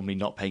 which is normally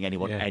not paying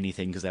anyone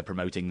anything because they're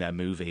promoting their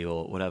movie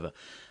or whatever.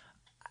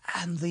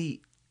 And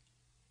the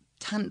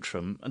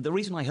tantrum, and the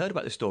reason I heard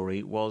about this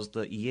story was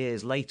that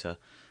years later,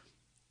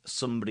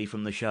 somebody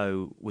from the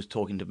show was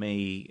talking to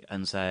me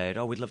and said,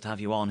 "Oh, we'd love to have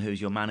you on. Who's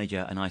your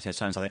manager?" And I said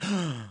so-and-so.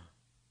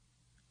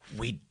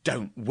 We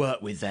don't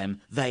work with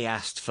them. They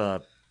asked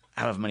for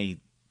however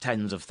many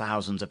tens of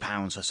thousands of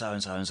pounds for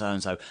so-and-so and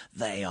so-and-so.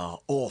 They are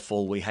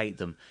awful. We hate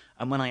them.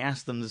 And when I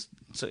asked them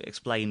to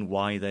explain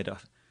why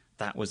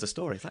that was the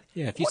story. It's like,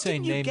 yeah, if you say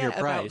name your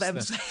price, them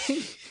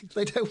saying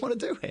they don't want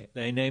to do it.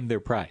 They named their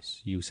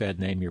price. You said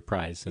name your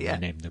price, and they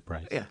named their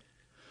price. Yeah,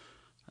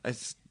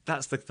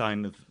 that's the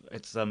kind of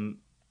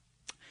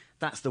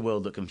that's the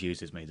world that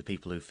confuses me. The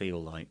people who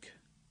feel like,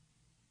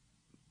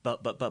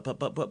 but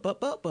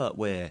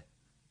we're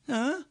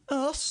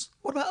us.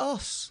 What about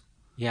us?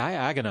 Yeah, I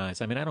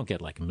agonize. I mean, I don't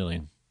get like a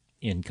million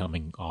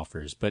incoming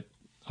offers, but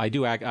I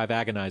do. I've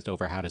agonized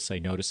over how to say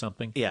no to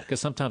something. Yeah,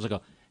 because sometimes I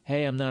go,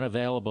 "Hey, I'm not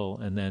available,"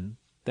 and then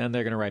they're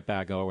going to write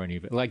back, "Oh,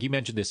 and like you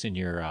mentioned this in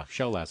your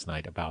show last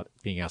night about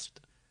being asked."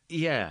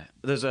 Yeah,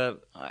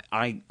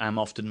 I am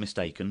often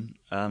mistaken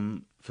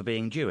for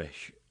being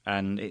Jewish,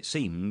 and it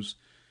seems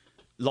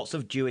lots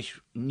of Jewish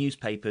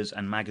newspapers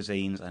and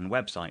magazines and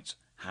websites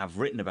have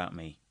written about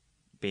me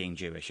being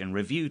Jewish and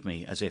reviewed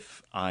me as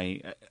if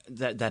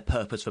their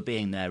purpose for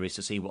being there is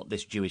to see what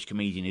this Jewish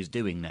comedian is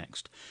doing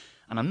next,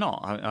 and I'm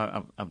not.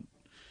 I'm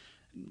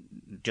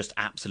just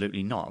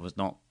absolutely not.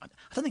 I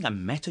don't think I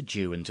met a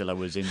Jew until I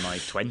was in my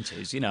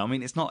 20s. You know, I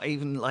mean, it's not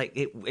even like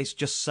it's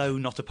just so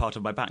not a part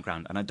of my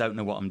background, and I don't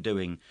know what I'm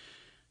doing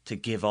to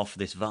give off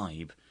this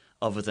vibe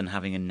other than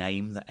having a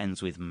name that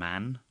ends with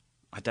man.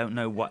 I don't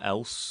know what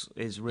else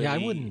is really. Yeah, I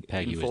wouldn't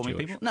peg you as Jewish.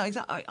 People. No,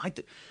 exactly.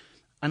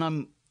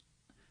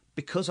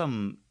 Because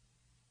I'm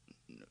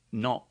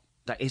not.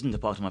 That isn't a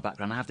part of my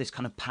background. I have this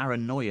kind of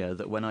paranoia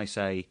that when I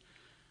say,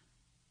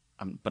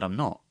 but I'm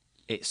not.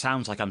 It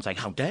sounds like I'm saying,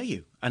 "How dare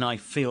you?" And I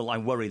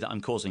worry that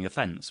I'm causing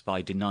offence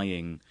by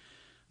denying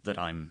that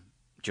I'm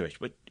Jewish.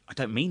 But I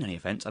don't mean any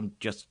offence. I'm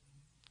just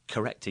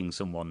correcting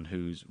someone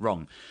who's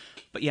wrong.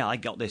 But yeah, I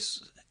got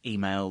this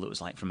email that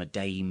was like from a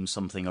dame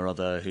something or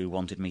other who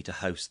wanted me to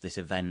host this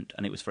event,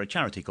 and it was for a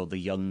charity called the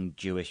Young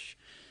Jewish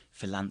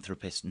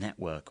Philanthropist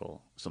Network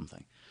or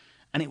something.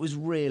 And it was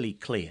really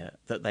clear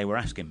that they were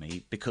asking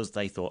me because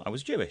they thought I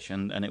was Jewish,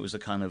 and it was a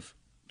kind of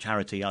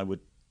charity I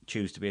would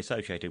choose to be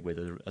associated with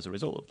as a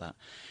result of that.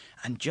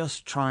 And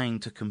just trying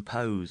to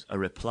compose a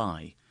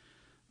reply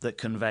that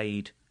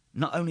conveyed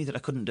not only that I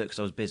couldn't do it because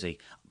I was busy,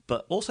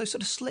 but also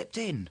sort of slipped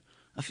in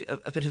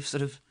a bit of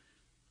sort of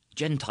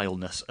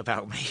gentileness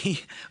about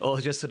me, or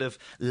just sort of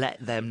let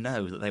them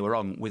know that they were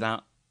wrong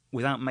without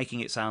making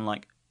it sound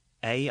like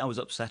A, I was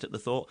upset at the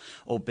thought,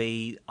 or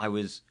B, I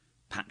was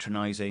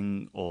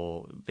patronising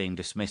or being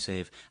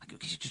dismissive.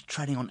 Just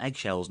treading on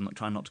eggshells and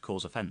trying not to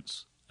cause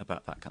offence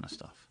about that kind of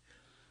stuff.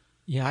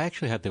 Yeah, I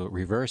actually had the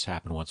reverse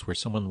happen once where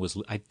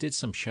I did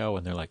some show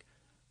and they're like,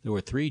 there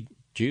were 3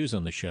 Jews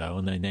on the show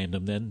and they named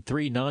them then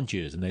 3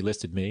 non-Jews and they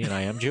listed me and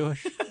I am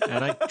Jewish.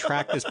 And I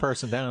tracked this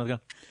person down and I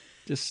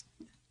go,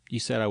 you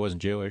said I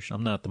wasn't Jewish.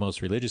 I'm not the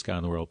most religious guy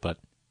in the world, but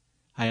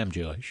I am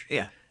Jewish.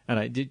 Yeah.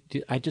 And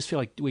I just feel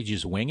like, we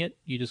just wing it?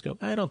 You just go,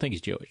 I don't think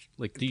he's Jewish.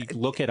 Like, do you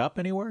look it up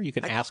anywhere? You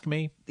can ask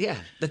me? Yeah.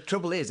 The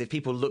trouble is, if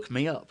people look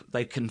me up,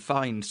 they can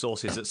find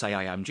sources that say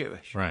I am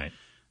Jewish. Right.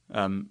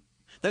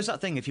 There's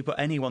that thing, if you put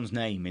anyone's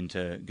name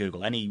into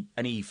Google,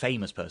 any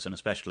famous person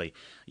especially,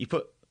 you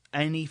put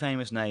any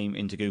famous name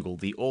into Google,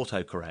 the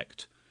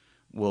autocorrect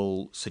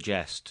will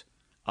suggest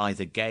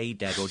either gay,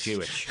 dead, or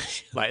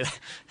Jewish. Like,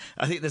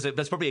 I think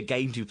there's probably a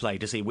game to play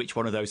to see which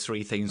one of those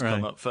 3 things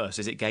come up first.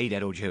 Is it gay,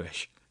 dead, or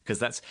Jewish? Because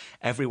that's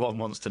everyone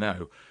wants to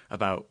know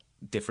about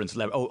different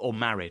celebrities. Or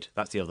married.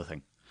 That's the other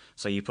thing.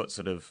 So you put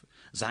sort of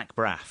Zach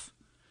Braff,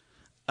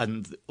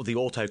 and the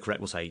autocorrect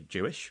will say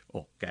Jewish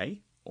or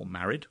gay or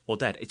married or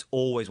dead. It's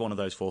always one of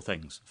those 4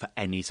 things for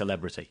any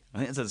celebrity. I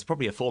think there's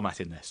probably a format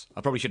in this.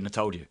 I probably shouldn't have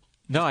told you.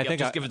 No, I've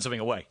just given something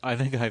away. I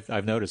think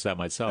I've noticed that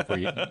myself.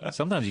 Where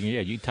sometimes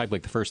you type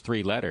like the first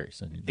 3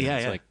 letters, and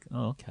it's like,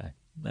 oh, okay,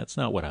 that's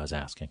not what I was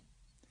asking.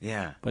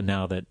 Yeah. But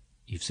now that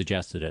you've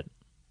suggested it,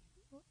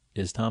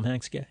 is Tom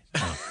Hanks gay?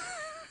 Oh.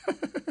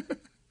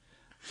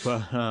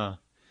 Well,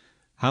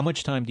 how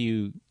much time do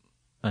you?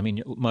 I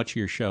mean, much of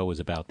your show was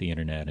about the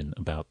internet and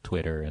about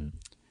Twitter, and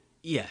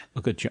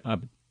a good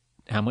job.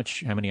 How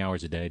many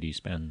hours a day do you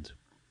spend,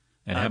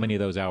 and how many of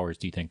those hours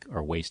do you think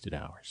are wasted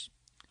hours?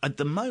 At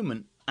the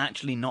moment,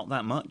 actually not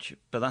that much,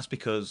 but that's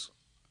because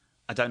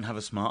I don't have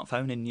a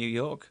smartphone in New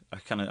York.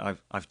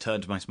 I've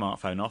turned my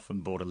smartphone off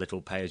and bought a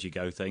little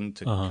pay-as-you-go thing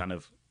to kind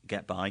of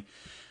get by,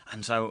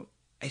 and so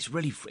it's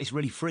really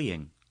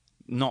freeing,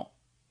 not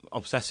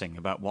obsessing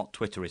about what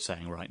Twitter is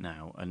saying right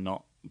now and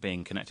not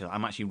being connected.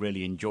 I'm actually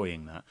really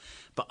enjoying that.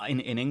 But in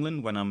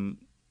England, when I'm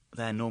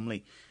there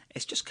normally,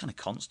 it's just kind of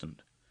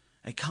constant.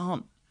 I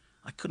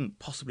couldn't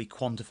possibly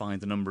quantify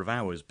the number of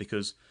hours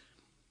because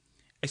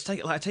I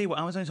tell you what,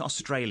 I was in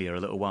Australia a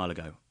little while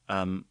ago,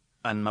 and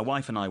my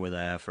wife and I were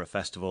there for a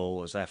festival.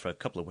 I was there for a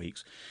couple of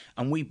weeks,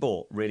 and we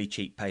bought really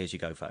cheap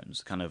pay-as-you-go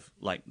phones, kind of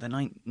like the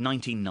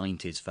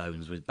 1990s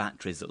phones with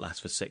batteries that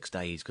last for 6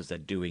 days because they're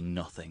doing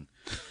nothing.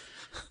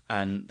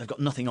 And they've got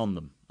nothing on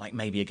them, like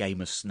maybe a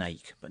game of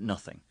Snake, but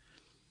nothing.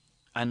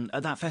 And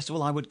at that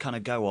festival, I would kind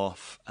of go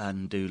off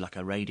and do like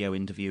a radio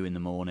interview in the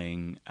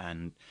morning.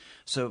 And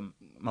so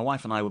my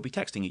wife and I would be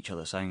texting each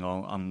other saying,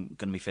 oh, I'm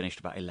going to be finished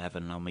about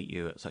 11 and I'll meet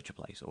you at such a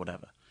place or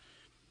whatever.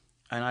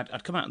 And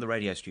I'd come out of the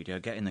radio studio,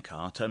 get in the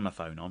car, turn my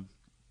phone on,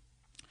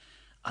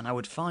 and I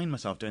would find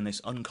myself doing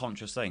this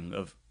unconscious thing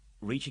of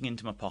reaching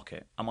into my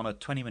pocket. I'm on a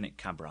 20-minute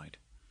cab ride.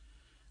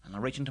 And I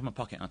reach into my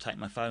pocket and I take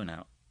my phone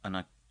out and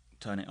I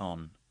turn it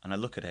on and I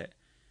look at it.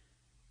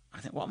 I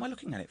think, what am I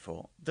looking at it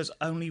for? There's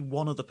only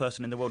one other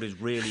person in the world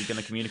who's really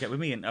going to communicate with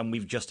me, and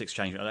we've just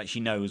exchanged. Like, she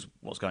knows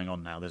what's going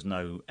on now. There's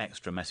no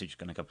extra message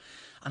going to come.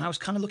 And I was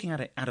kind of looking at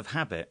it out of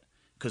habit,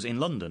 because in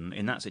London,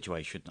 in that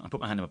situation, I put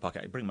my hand in my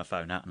pocket, I bring my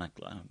phone out, and I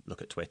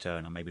look at Twitter,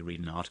 and I maybe read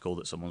an article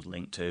that someone's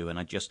linked to, and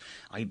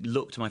I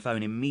look to my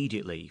phone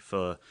immediately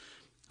for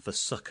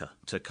succor,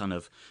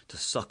 to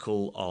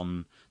suckle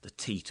on the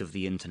teat of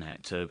the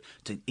internet, to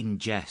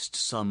ingest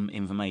some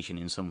information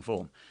in some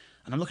form.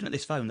 And I'm looking at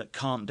this phone that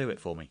can't do it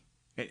for me.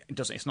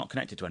 It's not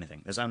connected to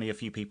anything. There's only a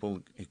few people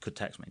who could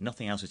text me.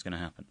 Nothing else is going to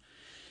happen.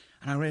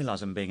 And I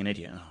realise I'm being an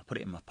idiot. I put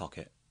it in my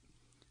pocket.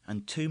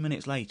 And 2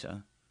 minutes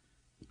later,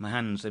 my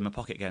hand's in my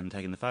pocket again,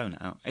 taking the phone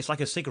out. It's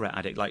like a cigarette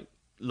addict, like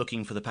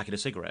looking for the packet of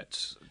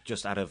cigarettes,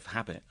 just out of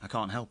habit. I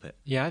can't help it.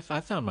 Yeah,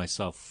 I found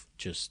myself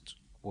just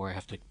where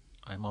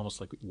I'm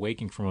almost like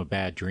waking from a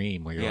bad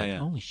dream where you're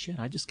holy shit,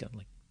 I just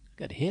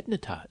got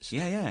hypnotized.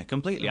 Yeah,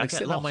 completely. I get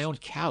sitting on my own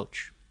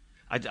couch.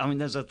 I mean,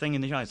 there's a thing in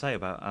the show I say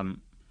about,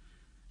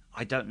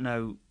 I don't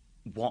know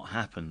what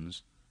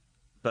happens,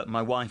 but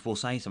my wife will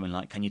say something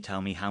like, can you tell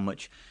me how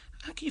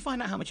can you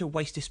find out how much a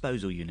waste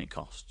disposal unit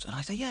costs? And I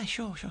say, yeah,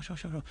 sure.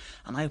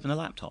 And I open the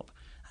laptop,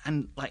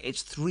 and like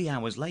it's 3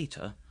 hours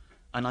later,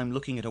 and I'm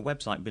looking at a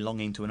website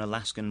belonging to an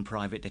Alaskan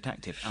private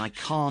detective, and I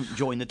can't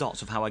join the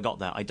dots of how I got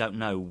there. I don't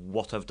know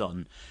what I've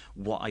done,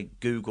 what I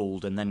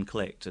Googled and then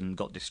clicked and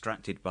got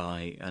distracted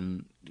by,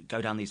 and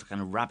go down these kind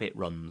of rabbit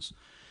runs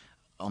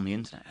on the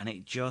internet, and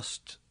it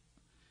just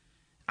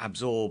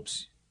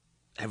absorbs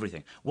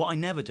everything. What I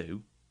never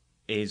do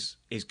is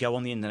go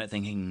on the internet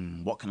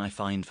thinking, what can I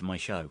find for my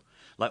show?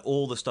 Like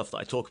all the stuff that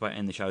I talk about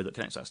in the show that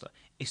connects that stuff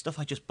is stuff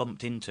I just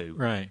bumped into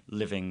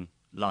living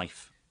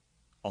life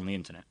on the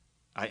internet.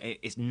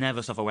 It's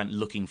never stuff I went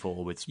looking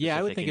for with specific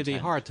I would think intent. it'd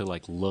be hard to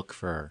look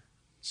for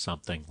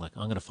something like,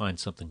 I'm going to find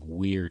something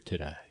weird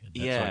today. And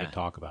that's what I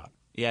talk about.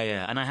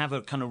 Yeah. And I have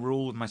a kind of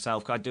rule with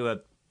myself. I do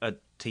a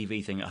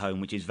TV thing at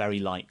home, which is very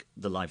like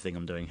the live thing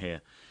I'm doing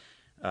here,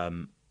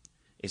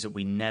 is that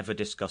we never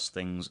discuss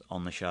things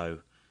on the show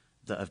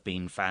that have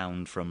been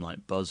found from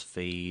like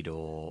BuzzFeed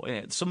or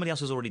somebody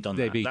else has already done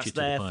They that. beat That's you to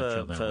the there punch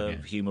on that for one,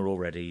 yeah. humour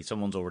already.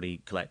 Someone's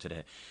already collected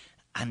it.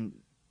 And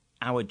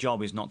our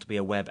job is not to be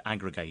a web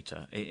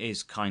aggregator. It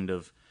is kind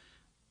of,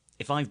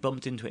 if I've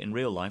bumped into it in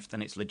real life,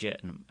 then it's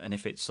legit. And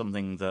if it's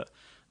something that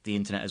the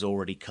internet has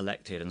already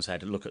collected and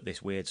said, look at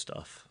this weird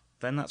stuff,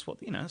 then that's what,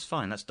 that's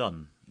fine, that's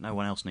done. No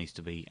one else needs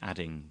to be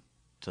adding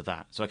to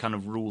that. So I kind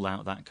of rule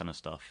out that kind of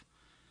stuff.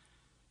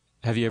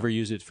 Have you ever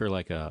used it for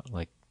like a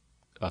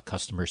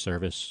customer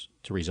service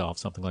to resolve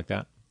something like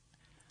that?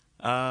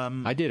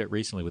 I did it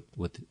recently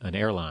with an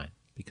airline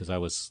because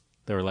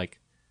they were like,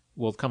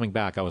 well, coming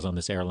back, I was on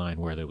this airline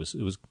where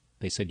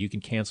they said you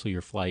can cancel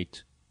your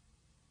flight,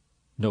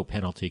 no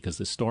penalty because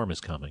the storm is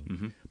coming.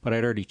 Mm-hmm. But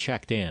I'd already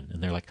checked in,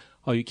 and they're like,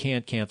 oh, you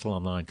can't cancel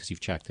online because you've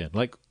checked in.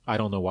 Like, I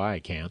don't know why I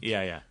can't.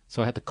 Yeah.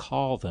 So I had to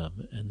call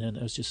them, and then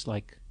I was just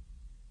like,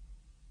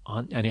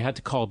 and you had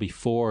to call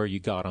before you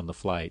got on the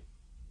flight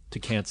to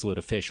cancel it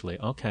officially.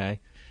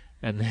 Okay.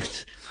 And then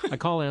I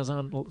called and I was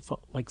on,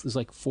 like, it was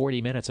like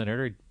 40 minutes, and I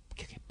already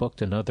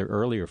booked another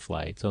earlier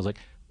flight. So I was like,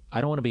 I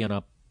don't want to be on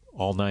up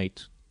all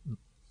night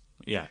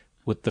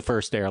with the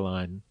first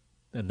airline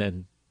and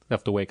then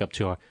have to wake up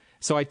 2 hours.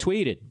 So I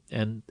tweeted,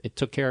 and it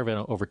took care of it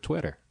over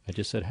Twitter. I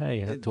just said,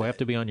 hey, do I have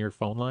to be on your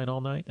phone line all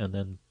night? And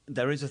then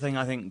there is a thing,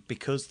 I think,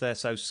 because they're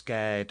so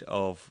scared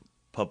of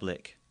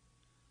public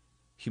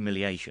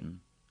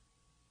humiliation,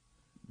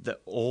 that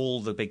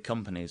all the big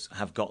companies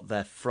have got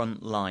their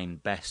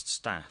frontline best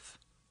staff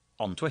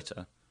on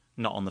Twitter,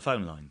 not on the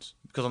phone lines.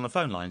 Because on the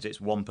phone lines, it's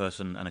one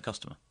person and a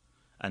customer.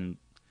 And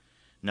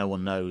no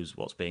one knows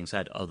what's being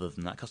said other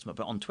than that customer.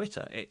 But on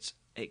Twitter,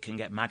 it can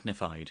get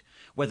magnified.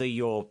 Whether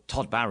you're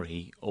Todd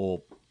Barry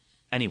or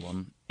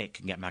anyone, it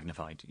can get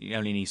magnified. You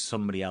only need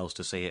somebody else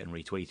to see it and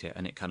retweet it,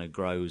 and it kind of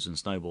grows and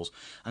snowballs.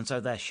 And so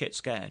they're shit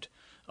scared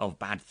of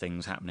bad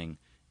things happening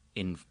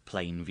in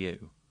plain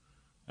view.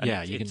 And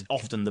it's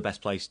often the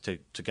best place to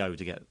go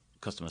to get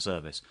customer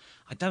service.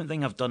 I don't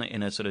think I've done it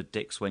in a sort of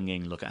dick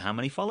swinging, look at how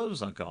many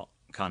followers I've got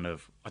kind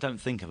of. I don't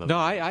think of it. No,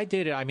 I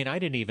did it. I mean, I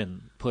didn't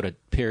even put a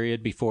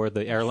period before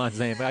the airline's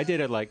name. I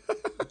did it like,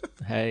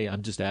 hey,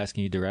 I'm just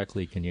asking you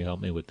directly, can you help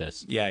me with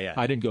this? Yeah.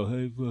 I didn't go,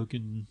 hey,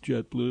 fucking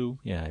JetBlue.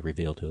 Yeah, I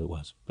revealed who it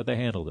was, but they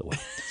handled it well.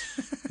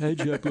 Hey,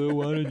 JetBlue,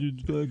 why don't you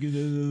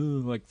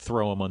fucking like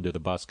throw them under the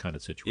bus kind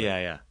of situation?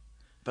 Yeah.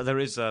 But there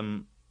is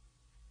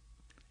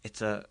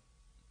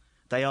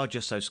they are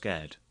just so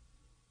scared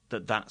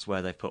that that's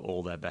where they've put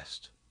all their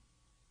best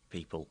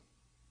people,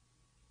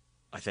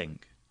 I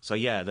think. So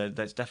yeah,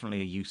 that's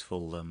definitely a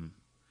useful.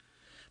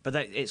 But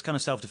it's kind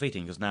of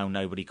self-defeating because now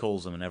nobody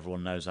calls them and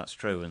everyone knows that's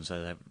true, and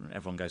so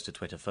everyone goes to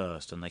Twitter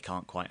first, and they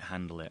can't quite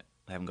handle it.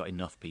 They haven't got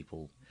enough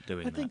people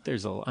doing that. I think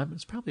there's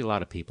probably a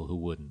lot of people who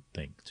wouldn't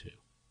think to.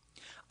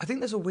 I think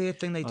there's a weird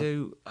thing they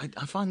do. I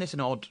find this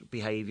an odd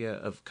behaviour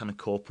of kind of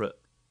corporate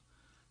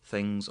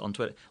things on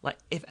Twitter. Like,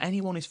 if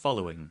anyone is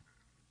following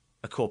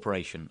a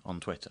corporation on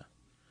Twitter,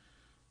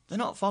 they're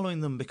not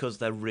following them because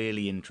they're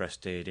really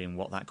interested in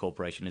what that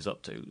corporation is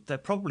up to. They're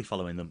probably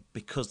following them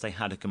because they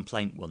had a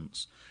complaint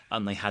once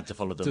and they had to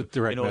follow them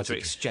in order to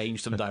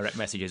exchange some direct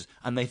messages,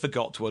 and they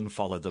forgot to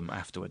unfollow them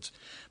afterwards.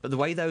 But the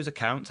way those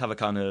accounts have a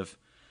kind of,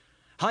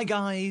 hi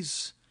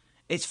guys,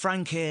 it's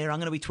Frank here, I'm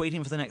going to be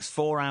tweeting for the next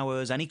 4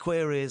 hours, any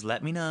queries,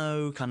 let me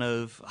know, kind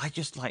of, I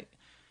just like,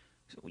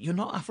 you're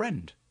not a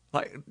friend.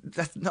 Like,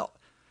 that's not...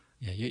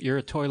 Yeah, you're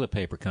a toilet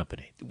paper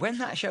company. When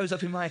that shows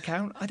up in my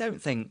account, I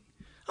don't think,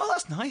 oh,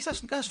 that's nice,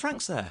 that's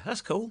Frank's there,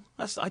 that's cool.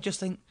 I just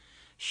think,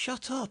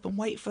 shut up and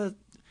wait for...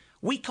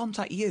 We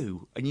contact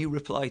you and you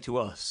reply to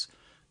us.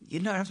 You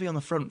don't have to be on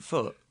the front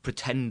foot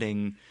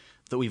pretending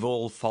that we've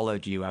all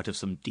followed you out of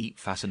some deep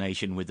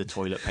fascination with the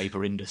toilet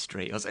paper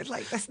industry. I was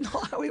like, that's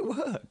not how it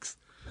works.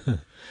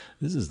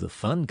 This is the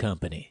fun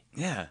company.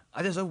 Yeah.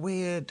 There's a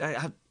weird...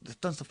 I've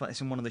done stuff like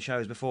this in one of the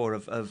shows before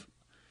of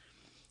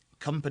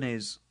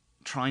companies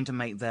trying to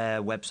make their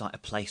website a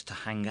place to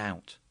hang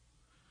out.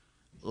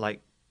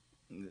 Like,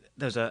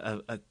 there's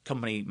a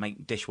company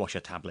make dishwasher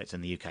tablets in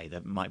the UK. They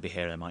might be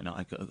here, they might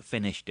not.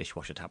 Finnish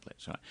dishwasher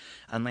tablets, right?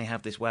 And they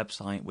have this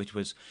website which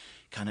was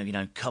kind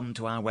of, come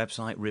to our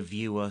website,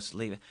 review us,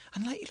 leave it.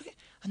 And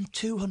and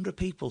 200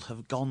 people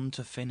have gone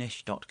to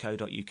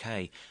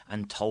finnish.co.uk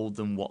and told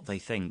them what they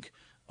think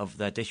of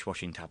their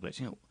dishwashing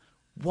tablets.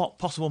 What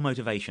possible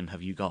motivation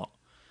have you got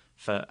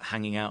for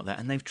hanging out there?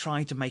 And they've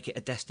tried to make it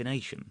a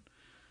destination.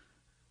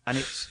 And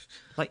it's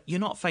like, you're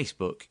not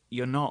Facebook,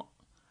 you're not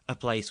a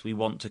place we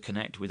want to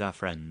connect with our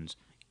friends.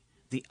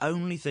 The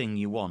only thing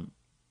you want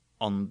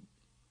on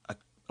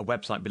a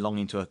website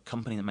belonging to a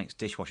company that makes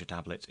dishwasher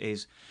tablets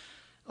is,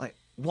 like,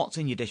 what's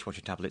in your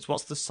dishwasher tablets?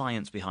 What's the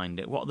science behind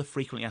it? What are the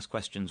frequently asked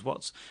questions?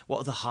 What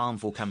are the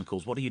harmful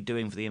chemicals? What are you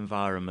doing for the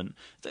environment?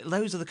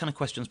 Those are the kind of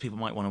questions people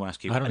might want to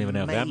ask you. I don't even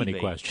have that many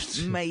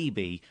questions.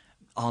 Maybe,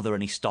 are there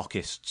any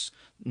stockists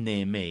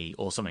near me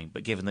or something?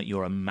 But given that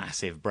you're a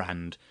massive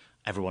brand,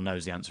 everyone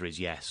knows the answer is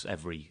yes.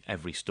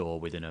 Every store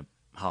within a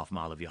half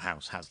mile of your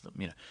house has them,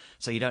 you know.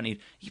 So you don't need.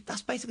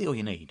 That's basically all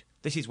you need.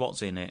 This is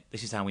what's in it.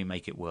 This is how we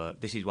make it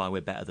work. This is why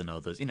we're better than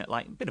others. You know,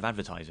 like a bit of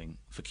advertising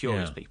for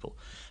curious people,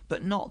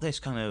 but not this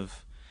kind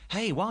of,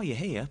 hey, while you're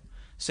here,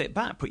 sit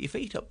back, put your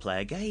feet up,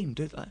 play a game.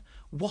 Do that.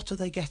 What are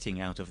they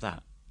getting out of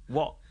that?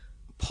 What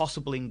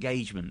possible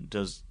engagement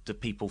do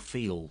people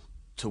feel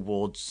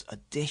towards a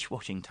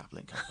dishwashing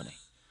tablet company?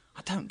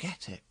 I don't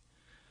get it.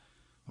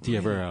 Do you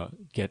ever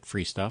get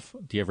free stuff?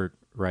 Do you ever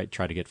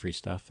try to get free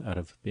stuff out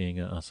of being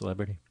a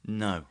celebrity?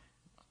 No,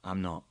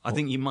 I'm not. I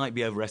think you might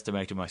be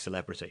overestimating my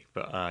celebrity,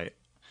 but I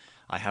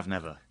have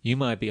never. You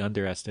might be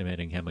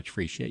underestimating how much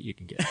free shit you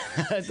can get.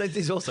 That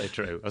is also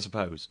true, I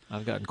suppose.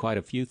 I've gotten quite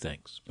a few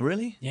things.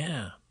 Really?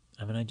 Yeah.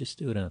 I mean, I just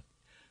do it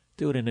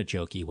in a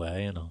jokey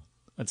way,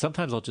 and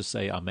sometimes I'll just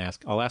say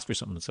I'll ask for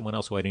something, and someone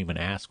else who I didn't even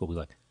ask will be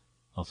like,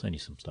 "I'll send you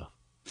some stuff,"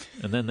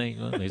 and then they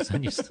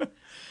send you,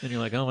 and you're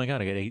like, "Oh my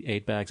god, I got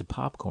eight bags of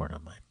popcorn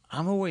on mine."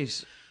 I'm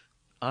always,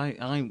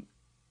 I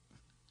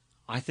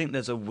think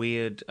there's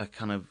a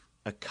kind of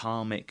a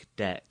karmic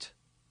debt.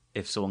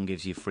 If someone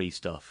gives you free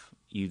stuff,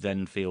 you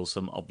then feel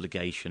some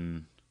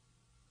obligation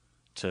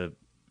to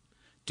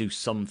do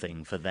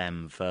something for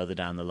them further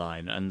down the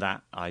line, and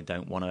that I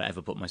don't want to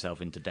ever put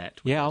myself into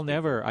debt. Yeah, I'll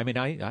never. I mean,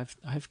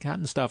 I've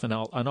gotten stuff, and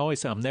I'll always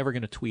say I'm never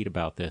going to tweet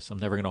about this. I'm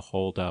never going to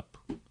hold up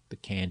the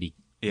candy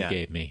you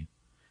gave me.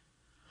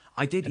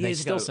 I did and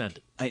years ago. Still sent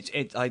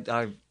it.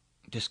 I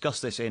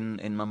discussed this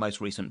in my most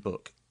recent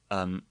book.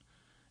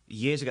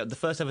 Years ago, the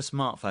first ever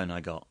smartphone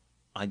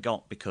I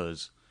got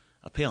because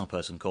a PR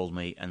person called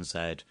me and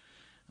said,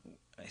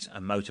 it's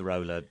a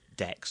Motorola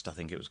Dext, I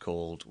think it was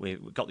called.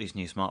 We've got these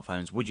new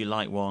smartphones. Would you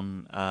like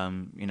one?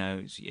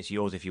 It's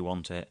yours if you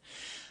want it.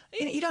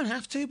 You don't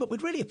have to, but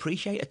we'd really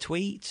appreciate a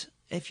tweet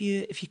if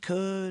you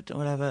could or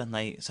whatever. And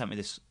they sent me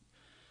this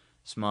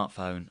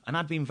smartphone, and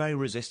I'd been very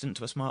resistant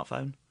to a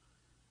smartphone.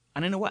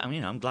 And in a way,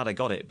 I'm glad I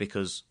got it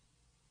because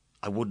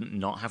I wouldn't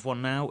not have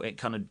one now. It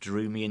kind of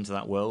drew me into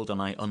that world,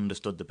 and I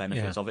understood the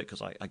benefits of it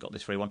because I got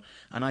this free one.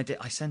 And I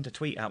sent a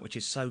tweet out which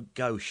is so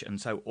gauche and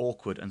so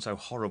awkward and so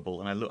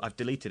horrible, and I've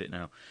deleted it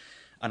now.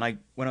 And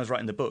when I was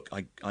writing the book,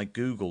 I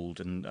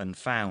Googled and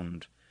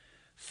found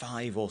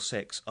 5 or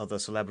 6 other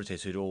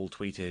celebrities who'd all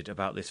tweeted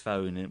about this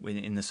phone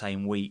in the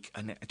same week,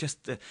 and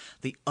just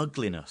the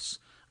ugliness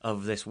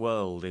of this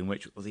world in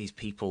which these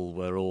people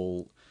were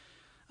all.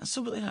 And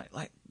somebody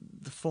like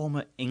the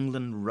former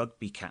England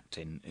rugby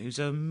captain, who's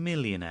a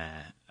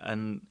millionaire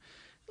and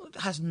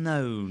has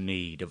no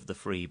need of the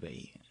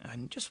freebie.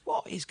 And just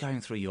what is going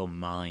through your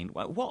mind?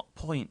 At what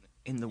point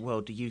in the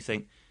world do you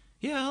think,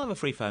 yeah, I'll have a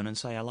free phone and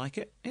say I like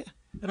it? Yeah.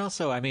 And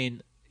also, I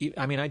mean,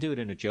 I do it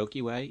in a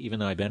jokey way, even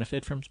though I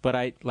benefit from.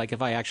 But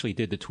if I actually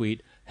did the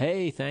tweet,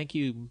 "Hey, thank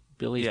you,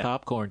 Billy's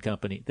Popcorn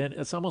Company," then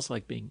it's almost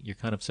like you're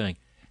kind of saying,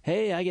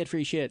 "Hey, I get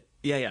free shit."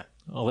 Yeah.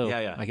 Although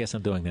I guess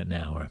I'm doing that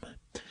now, or am I?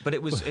 But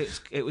it was the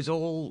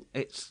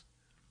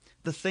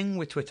thing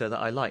with Twitter that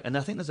I like, and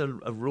I think there's a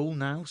rule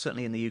now.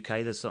 Certainly in the UK,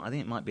 I think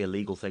it might be a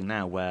legal thing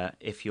now where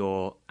if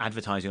you're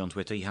advertising on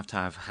Twitter, you have to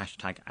have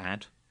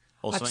 #ad.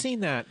 I've seen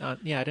that. I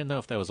didn't know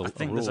if that was a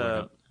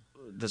rule.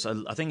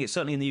 I think it's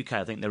certainly in the UK.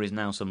 I think there is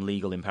now some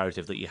legal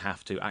imperative that you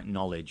have to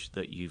acknowledge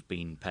that you've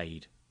been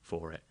paid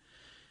for it,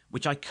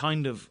 which I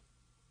think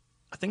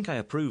I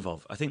approve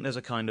of. I think there's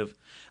a kind of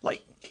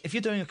like if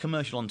you're doing a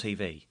commercial on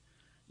TV,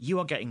 you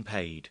are getting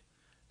paid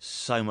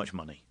so much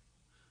money.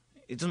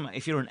 It doesn't matter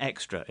if you're an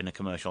extra in a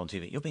commercial on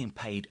TV, you're being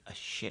paid a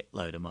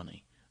shitload of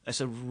money.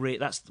 That's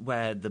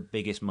where the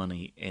biggest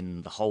money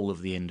in the whole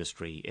of the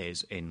industry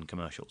is, in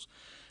commercials.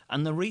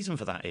 And the reason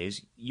for that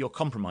is you're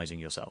compromising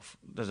yourself.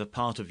 There's a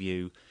part of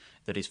you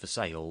that is for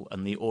sale,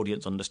 and the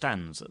audience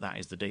understands that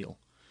is the deal.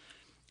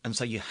 And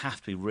so you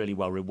have to be really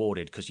well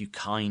rewarded because you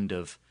kind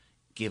of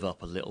give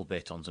up a little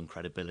bit on some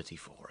credibility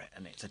for it,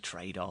 and it's a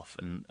trade-off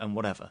and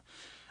whatever.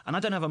 And I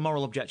don't have a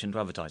moral objection to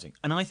advertising.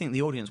 And I think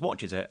the audience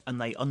watches it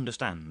and they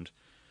understand,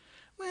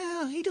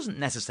 well, he doesn't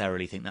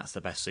necessarily think that's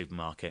the best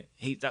supermarket.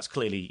 That's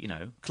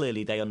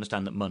clearly they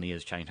understand that money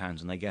has changed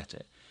hands and they get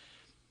it.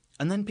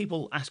 And then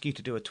people ask you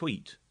to do a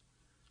tweet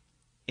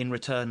in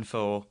return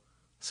for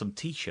some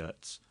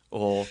T-shirts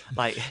or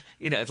like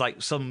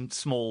some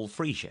small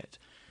free shit.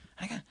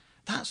 And I go,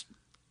 that's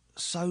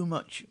so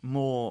much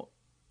more.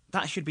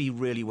 That should be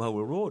really well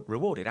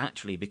rewarded,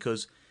 actually,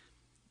 because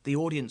the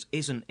audience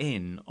isn't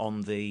in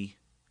on the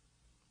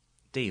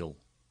deal.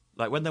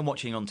 Like when they're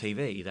watching on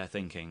TV, they're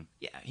thinking,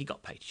 yeah, he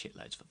got paid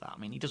shitloads for that. I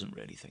mean, he doesn't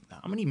really think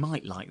that. I mean, he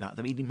might like that.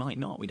 I mean, he might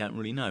not. We don't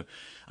really know.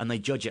 And they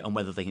judge it on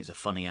whether they think it's a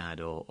funny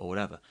ad or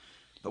whatever.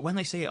 But when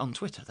they see it on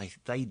Twitter,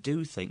 they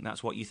do think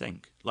that's what you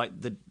think. Like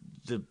the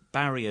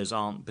barriers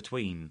aren't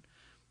between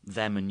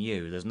them and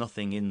you. There's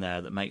nothing in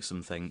there that makes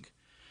them think,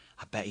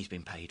 I bet he's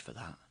been paid for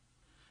that.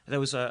 There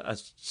was a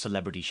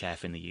celebrity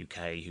chef in the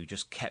UK who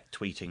just kept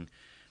tweeting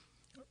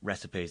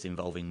recipes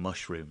involving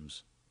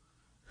mushrooms,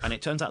 and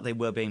it turns out they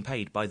were being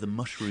paid by the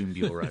Mushroom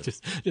Bureau.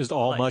 just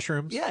all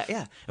mushrooms.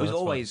 Yeah. It was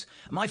always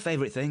my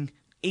favourite thing: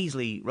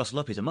 easily rustle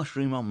up is a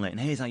mushroom omelette, and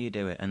here's how you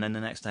do it. And then the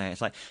next day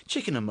it's like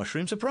chicken and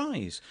mushroom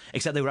surprise.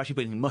 Except they were actually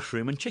putting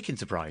mushroom and chicken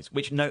surprise,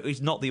 which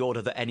is not the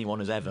order that anyone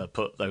has ever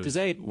put those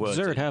words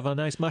dessert in. have a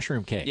nice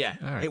mushroom cake? Yeah,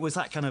 All right. it was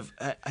that kind of...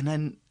 and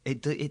then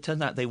it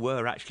turned out they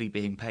were actually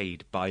being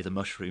paid by the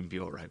Mushroom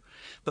Bureau.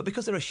 But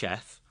because they're a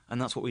chef,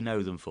 and that's what we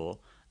know them for,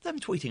 them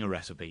tweeting a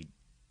recipe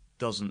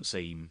doesn't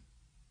seem...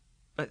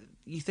 But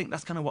you think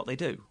that's kind of what they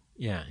do.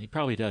 Yeah, he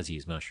probably does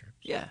use mushrooms.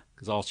 Yeah.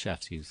 Because all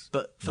chefs use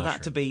But for that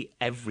mushrooms. to be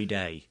every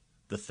day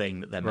the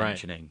thing that they're Right.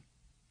 mentioning...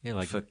 Yeah,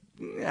 like,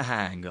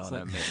 hang on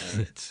a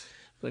minute.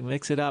 like,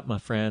 mix it up, my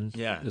friend.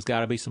 Yeah. There's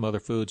got to be some other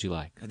foods you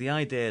like. The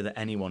idea that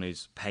anyone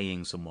is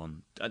paying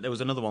someone... there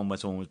was another one where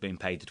someone was being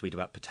paid to tweet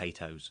about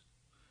potatoes.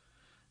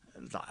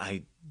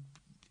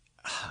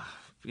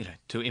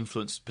 To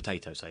influence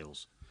potato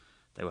sales.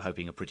 They were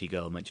hoping a pretty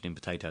girl mentioning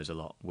potatoes a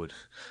lot would...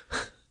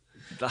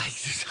 I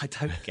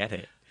don't get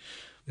it.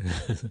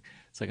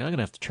 It's like, I'm going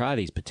to have to try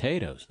these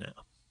potatoes now.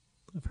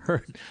 I've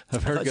heard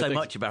I've good heard so things.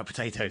 much about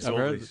potatoes. I've all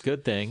heard these-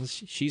 good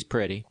things. She's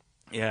pretty.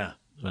 Yeah.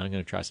 I'm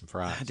going to try some The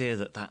fries. idea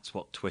that that's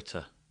what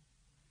Twitter...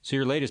 So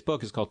your latest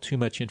book is called Too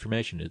Much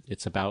Information.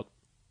 It's about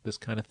this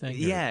kind of thing? or-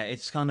 Yeah,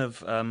 it's kind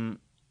of...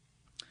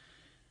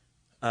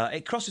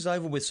 it crosses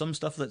over with some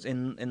stuff that's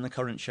in the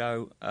current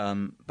show,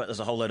 but there's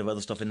a whole load of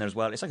other stuff in there as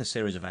well. It's like a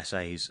series of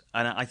essays.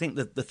 And I think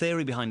that the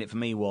theory behind it for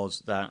me was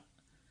that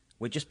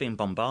we're just being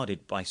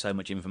bombarded by so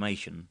much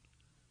information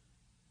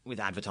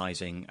with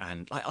advertising.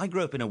 And I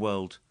grew up in a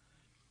world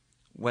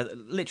where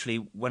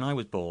literally when I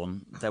was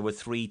born, there were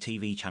 3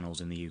 TV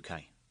channels in the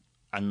UK.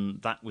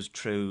 And that was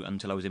true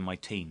until I was in my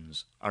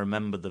teens. I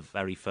remember the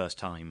very first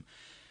time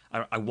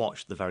I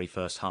watched the very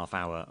first half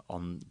hour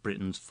on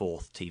Britain's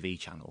 4th TV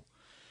channel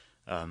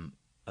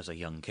as a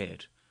young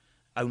kid.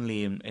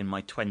 Only in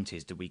my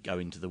 20s did we go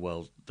into the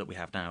world that we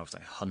have now, of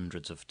like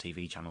hundreds of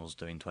TV channels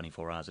doing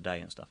 24 hours a day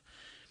and stuff.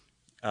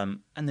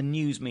 And the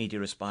news media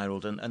has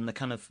spiralled, and the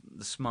kind of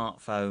the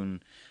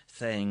smartphone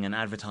thing and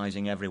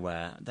advertising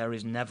everywhere. There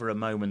is never a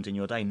moment in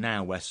your day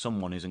now where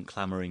someone isn't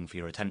clamouring for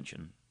your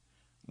attention,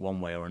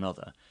 one way or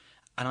another.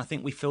 And I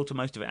think we filter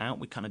most of it out.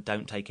 We kind of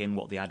don't take in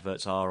what the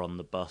adverts are on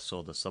the bus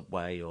or the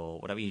subway or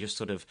whatever. You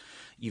just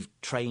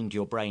you've trained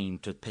your brain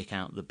to pick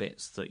out the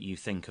bits that you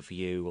think are for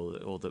you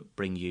or that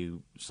bring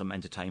you some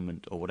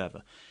entertainment or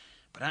whatever.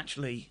 But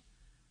actually,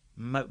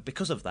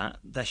 because of that,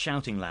 they're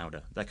shouting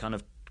louder. They're kind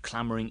of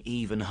clamouring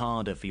even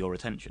harder for your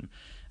attention.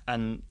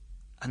 And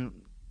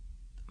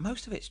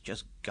most of it's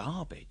just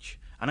garbage.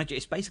 And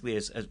it's basically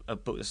as a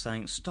book that's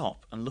saying,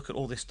 stop and look at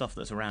all this stuff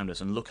that's around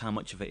us and look how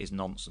much of it is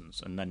nonsense.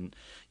 And then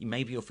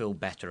maybe you'll feel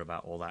better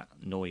about all that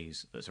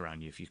noise that's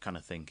around you if you kind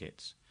of think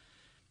it's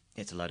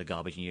a load of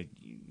garbage and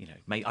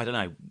I don't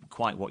know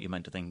quite what you're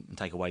meant to think and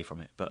take away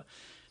from it. But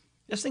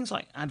there's things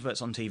like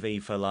adverts on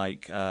TV for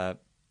like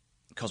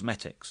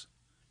cosmetics.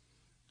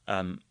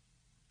 And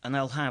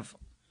they'll have,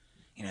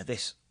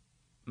 this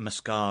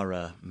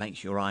mascara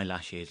makes your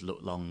eyelashes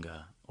look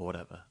longer or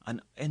whatever.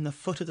 And in the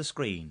foot of the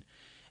screen,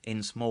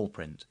 in small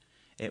print,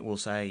 it will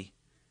say,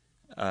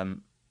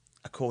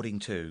 according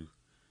to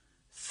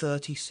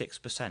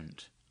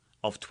 36%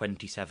 of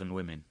 27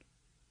 women.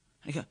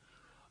 And you go,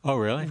 Oh,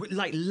 really?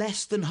 like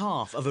less than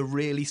half of a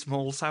really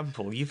small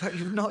sample.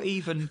 You've not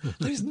even...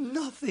 There's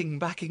nothing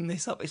backing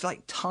this up. It's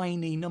like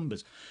tiny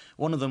numbers.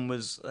 One of them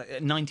was...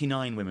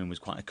 99 women was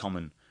quite a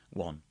common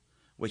one,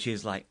 which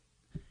is like,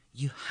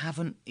 you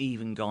haven't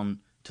even gone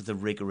to the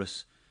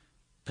rigorous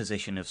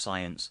position of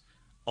science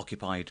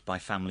occupied by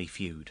Family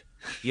Feud.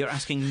 You're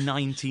asking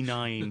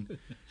 99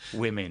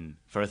 women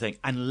for a thing,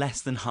 and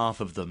less than half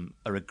of them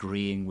are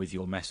agreeing with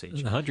your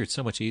message. 100's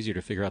so much easier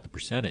to figure out the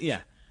percentage.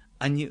 Yeah.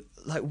 And you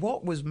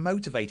what was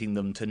motivating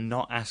them to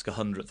not ask a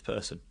 100th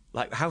person?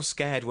 Like, how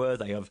scared were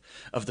they of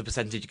the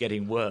percentage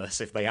getting worse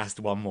if they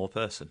asked one more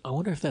person? I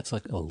wonder if that's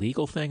like a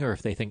legal thing or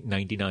if they think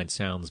 99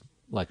 sounds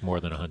like more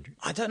than 100.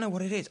 I don't know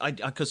what it is.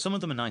 Because some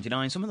of them are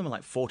 99, some of them are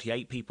like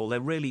 48 people.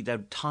 They're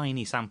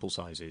tiny sample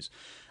sizes.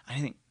 And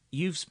I think,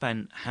 you've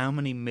spent how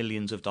many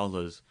millions of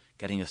dollars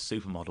getting a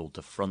supermodel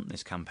to front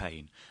this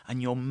campaign,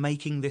 and you're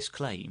making this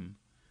claim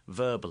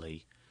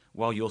verbally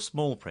while your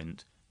small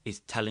print is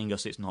telling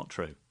us it's not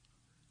true.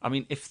 I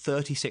mean, if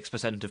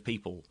 36% of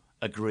people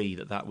agree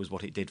that was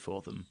what it did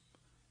for them,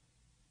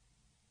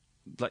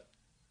 like,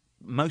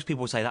 most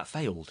people would say that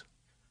failed.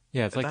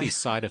 Yeah, it's like these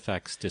side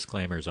effects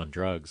disclaimers on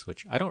drugs,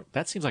 which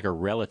that seems like a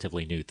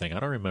relatively new thing. I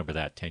don't remember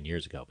that 10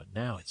 years ago, but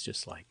now it's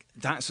just like...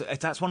 That's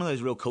one of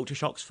those real culture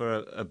shocks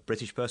for a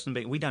British person.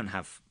 We don't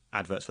have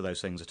adverts for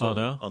those things at all.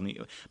 Oh,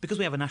 no? Because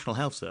we have a National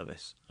Health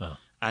Service. Oh.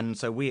 And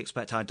so we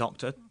expect our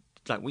doctor...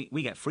 Like,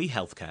 we get free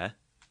healthcare.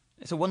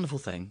 It's a wonderful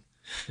thing.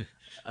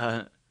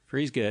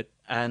 Free's good.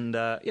 And,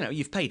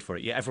 you've paid for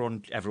it. Yeah,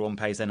 everyone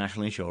pays their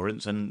national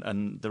insurance,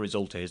 and the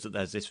result is that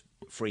there's this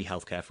free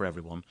healthcare for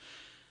everyone.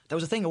 There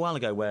was a thing a while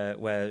ago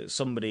where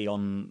somebody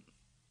on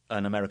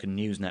an American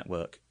news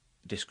network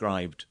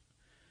described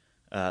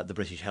the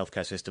British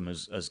healthcare system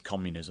as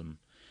communism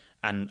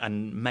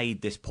and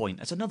made this point.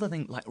 It's another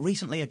thing. Like,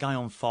 recently a guy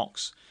on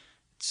Fox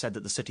said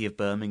that the city of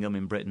Birmingham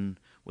in Britain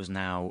was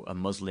now a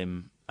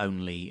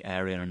Muslim-only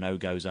area, a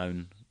no-go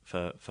zone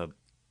for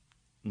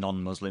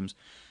non-Muslims.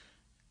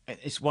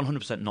 It's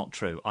 100% not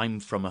true. I'm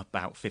from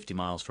about 50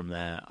 miles from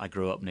there. I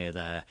grew up near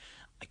there.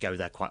 I go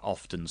there quite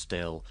often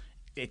still.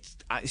 It's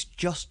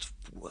just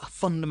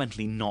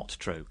fundamentally not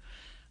true.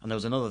 And there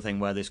was another thing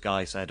where this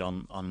guy said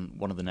on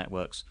one of the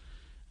networks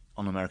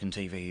on American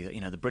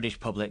TV that, the British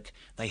public,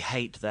 they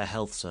hate their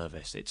health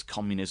service. It's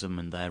communism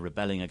and they're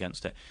rebelling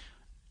against it.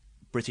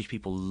 British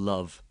people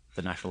love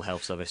the National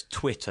Health Service.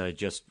 Twitter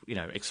just,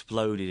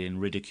 exploded in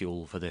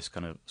ridicule for this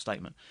kind of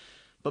statement.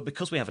 But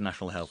because we have a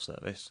National Health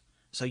Service,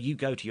 so you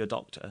go to your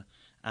doctor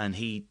and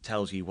he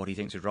tells you what he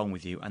thinks is wrong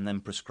with you and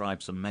then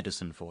prescribes some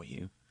medicine for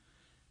you,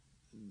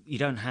 you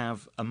don't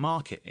have a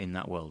market in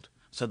that world.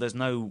 So there's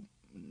no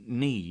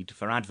need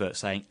for adverts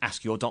saying,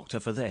 ask your doctor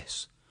for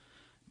this.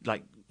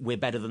 Like, we're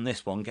better than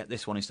this one, get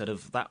this one instead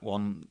of that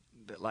one.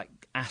 Like,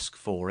 ask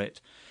for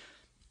it.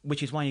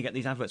 Which is why you get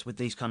these adverts with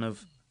these kind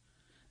of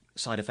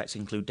side effects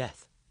include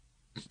death.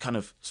 Kind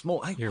of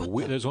small. Hey,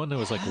 there's one that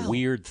was like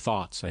weird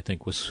thoughts, I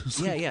think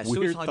was yeah,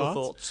 weird suicidal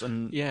thoughts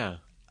and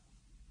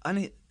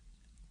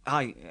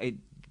it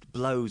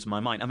blows my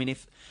mind. I mean,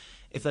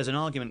 if there's an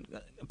argument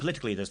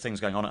politically, there's things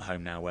going on at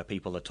home now where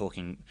people are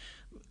talking.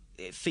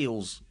 It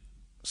feels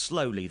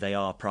slowly they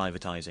are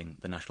privatising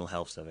the National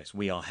Health Service.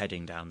 We are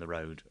heading down the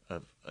road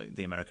of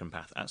the American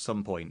path. At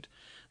some point,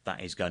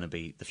 that is going to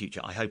be the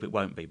future. I hope it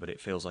won't be, but it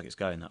feels like it's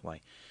going that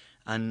way.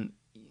 And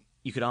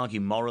you could argue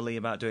morally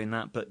about doing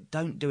that, but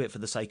don't do it for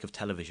the sake of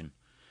television.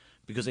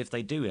 Because if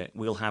they do it,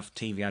 we'll have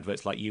TV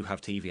adverts like you have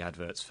TV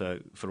adverts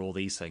for all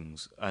these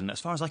things. And as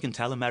far as I can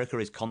tell, America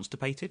is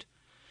constipated.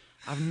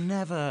 I've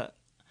never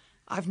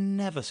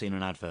seen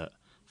an advert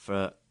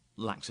for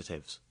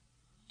laxatives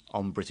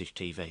on British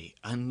TV.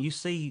 And you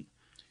see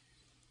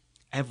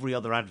every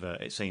other advert,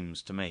 it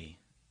seems to me.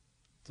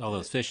 It's all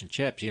those fish and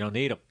chips. You don't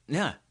need them.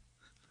 Yeah.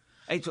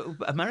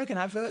 American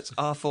adverts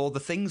are for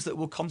the things that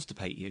will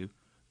constipate you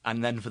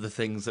and then for the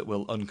things that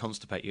will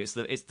unconstipate you.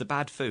 It's the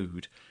bad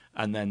food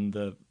and then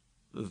the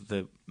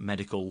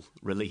medical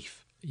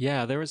relief.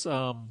 Yeah, there was.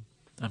 I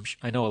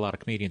know a lot of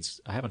comedians.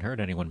 I haven't heard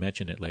anyone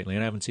mention it lately,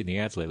 and I haven't seen the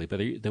ads lately. But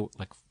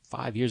like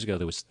 5 years ago,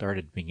 there was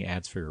started being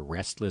ads for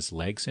restless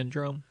leg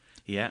syndrome.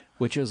 Yeah,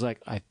 which is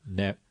like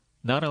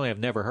not only I've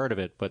never heard of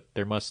it, but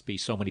there must be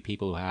so many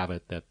people who have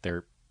it that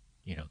they're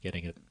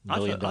getting $1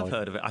 million. I've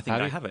heard of it. I think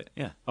I have it.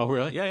 Yeah. Oh,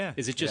 really? Yeah.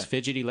 Is it just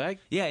fidgety leg?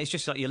 Yeah, it's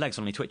just like your leg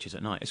suddenly twitches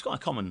at night. It's quite a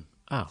common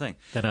thing.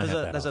 Then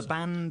there's a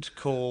band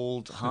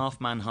called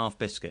Half Man Half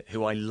Biscuit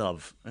who I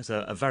love. It's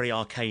a very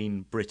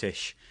arcane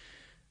British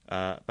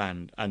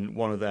band, and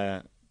one of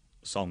their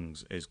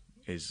songs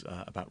is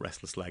about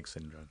restless leg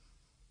syndrome.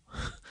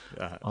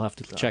 I'll have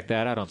to check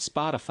that out on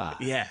Spotify.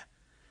 Yeah.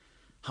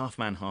 Half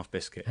Man, Half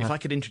Biscuit. If I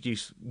could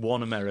introduce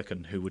one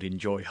American who would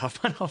enjoy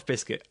Half Man, Half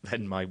Biscuit,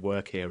 then my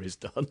work here is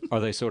done.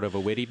 Are they sort of a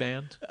witty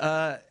band?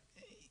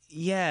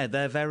 Yeah,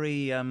 they're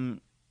very. I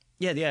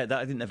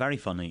think they're very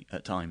funny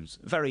at times.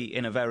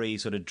 In a very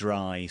sort of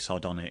dry,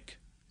 sardonic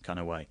kind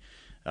of way.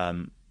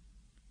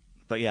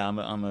 But yeah,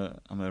 I'm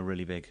a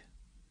really big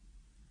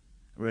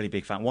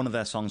fan. One of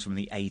their songs from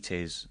the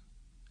 80s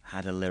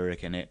had a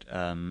lyric in it.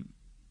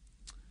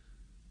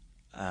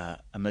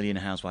 A million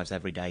housewives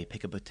every day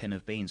pick up a tin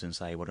of beans and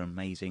say, what an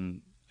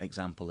amazing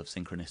example of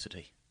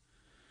synchronicity.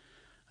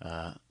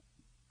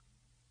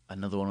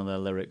 Another one of their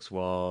lyrics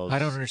was... I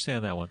don't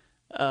understand that one.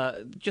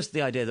 Just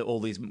the idea that all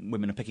these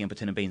women are picking up a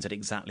tin of beans at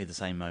exactly the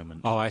same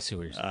moment. Oh, I see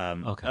what you're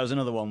saying. Okay. There was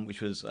another one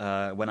which was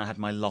when I had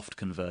my loft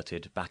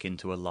converted back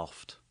into a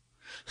loft.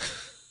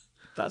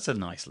 That's a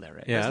nice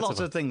lyric. Yeah, there's lots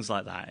of things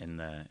like that in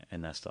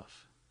their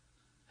stuff.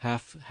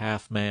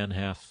 Half man,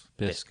 half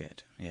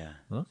biscuit. Yeah.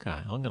 Okay,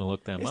 I'm going to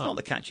look them up. It's not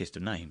the catchiest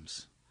of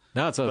names.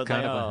 No, it's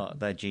but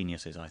they're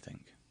geniuses, I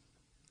think.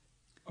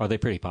 Are they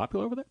pretty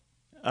popular over there?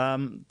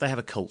 They have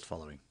a cult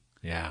following.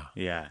 Yeah.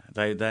 Yeah.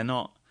 They're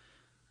not.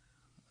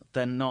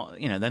 They're not.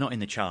 They're not in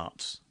the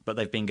charts, but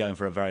they've been going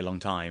for a very long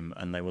time,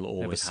 and they will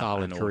always have a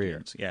solid an career.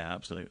 Audience. Yeah,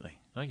 absolutely.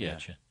 I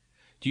get you.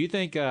 Do you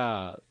think?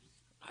 I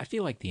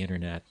feel like the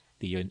internet,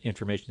 the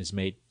information is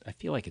made. I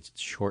feel like it's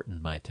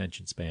shortened my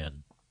attention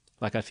span.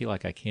 Like, I feel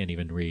like I can't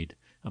even read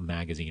a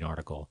magazine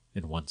article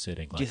in one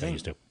sitting like I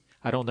used to.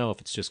 I don't know if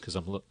it's just because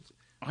I don't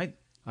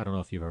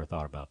know if you've ever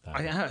thought about that.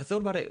 I thought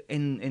about it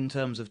in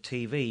terms of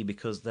TV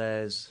because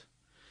I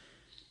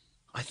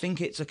think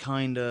it's a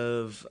kind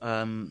of...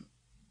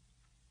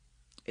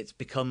 it's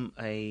become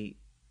a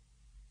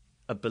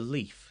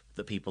belief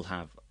that people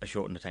have a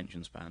shortened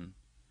attention span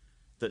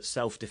that's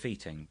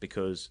self-defeating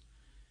because...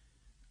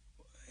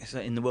 So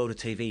in the world of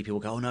TV, people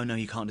go, oh, no,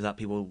 you can't do that.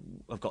 People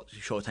have got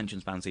short attention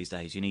spans these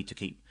days. You need to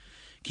keep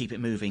it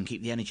moving,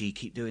 keep the energy,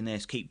 keep doing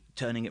this, keep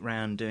turning it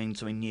round, doing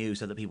something new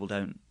so that people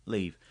don't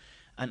leave.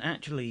 And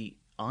actually,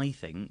 I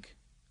think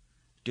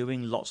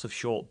doing lots of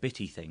short,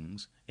 bitty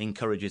things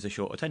encourages a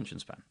short attention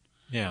span.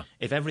 Yeah.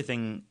 If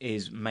everything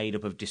is made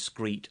up of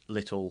discrete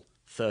little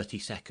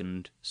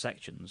 30-second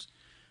sections,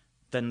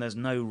 then there's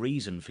no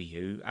reason for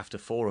you, after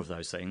 4 of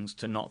those things,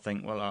 to not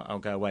think, well, I'll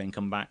go away and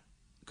come back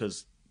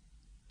because...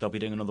 they'll be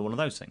doing another one of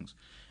those things.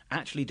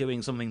 Actually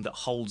doing something that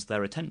holds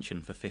their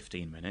attention for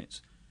 15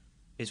 minutes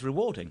is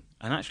rewarding.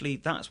 And actually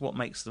that's what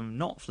makes them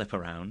not flip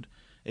around,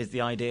 is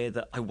the idea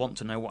that I want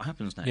to know what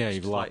happens next. Yeah,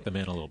 you've locked them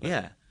in a little bit.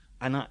 Yeah.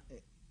 And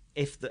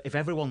if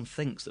everyone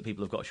thinks that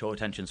people have got short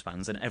attention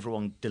spans, then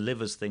everyone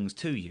delivers things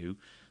to you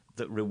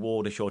that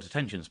reward a short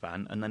attention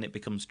span, and then it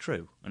becomes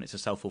true, and it's a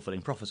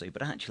self-fulfilling prophecy.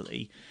 But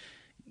actually,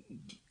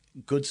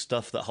 good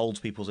stuff that holds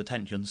people's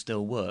attention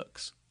still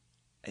works.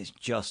 It's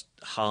just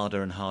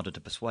harder and harder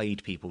to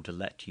persuade people to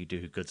let you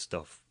do good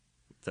stuff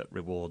that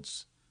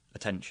rewards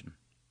attention.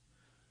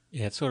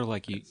 Yeah, it's sort of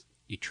like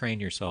you train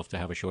yourself to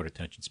have a short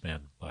attention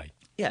span by...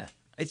 Yeah.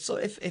 It's so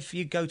if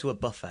you go to a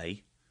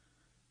buffet,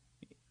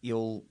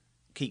 you'll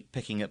keep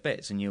picking at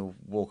bits and you'll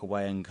walk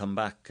away and come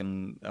back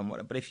and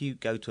whatever. But if you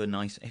go to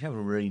if you have a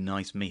really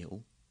nice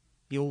meal,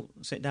 you'll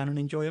sit down and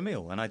enjoy a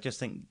meal. And I just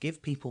think,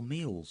 give people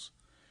meals.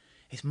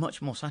 It's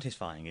much more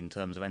satisfying in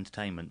terms of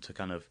entertainment to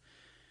kind of...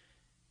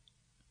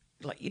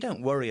 Like, you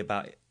don't worry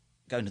about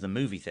going to the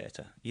movie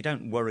theatre. You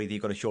don't worry that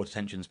you've got a short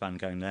attention span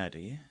going there, do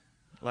you?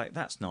 Like,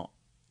 that's not...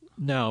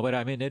 No, but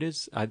I mean, it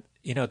is...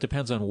 it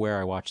depends on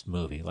where I watch the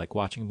movie. Like,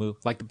 watching a movie...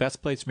 Like, the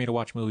best place for me to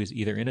watch movies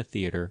either in a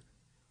theater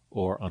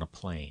or on a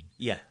plane.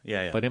 Yeah.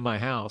 But in my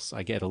house,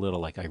 I get a little,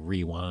 like, I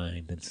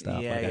rewind and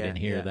stuff. Yeah, like, I didn't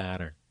hear yeah.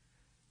 that.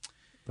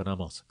 But I'm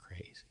also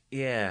crazy.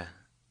 Yeah.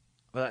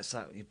 Well, that's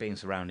like being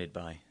surrounded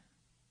by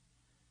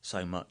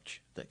so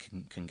much that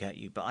can get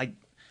you. But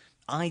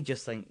I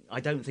just think... I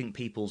don't think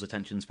people's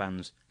attention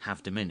spans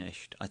have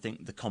diminished. I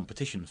think the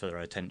competition for their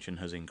attention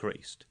has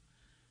increased.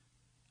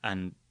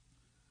 And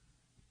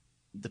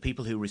the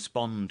people who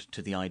respond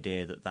to the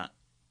idea that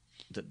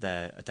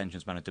their attention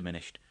span has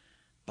diminished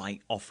by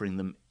offering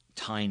them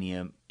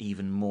tinier,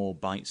 even more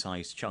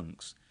bite-sized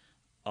chunks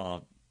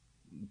are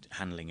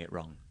handling it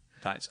wrong.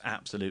 That's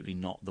absolutely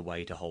not the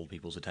way to hold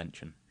people's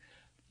attention.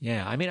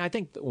 Yeah, I mean, I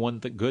think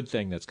the good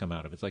thing that's come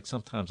out of it is, like,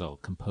 sometimes I'll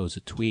compose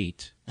a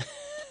tweet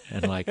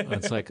and, like,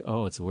 it's like,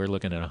 we're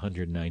looking at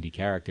 190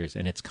 characters,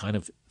 and it's kind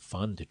of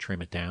fun to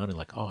trim it down and,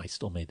 like, I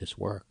still made this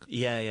work.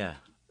 Yeah.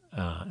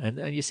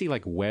 And you see,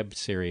 like, web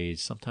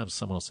series. Sometimes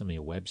someone will send me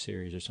a web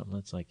series or something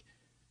that's like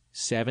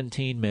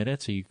 17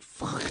 minutes. Are you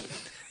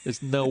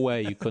There's no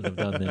way you couldn't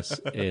have done this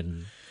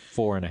in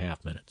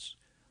 4.5 minutes.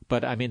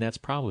 But, I mean, that's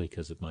probably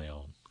because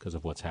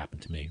of what's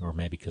happened to me, or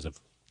maybe because of...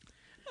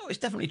 No, it's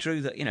definitely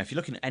true that, if you're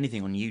looking at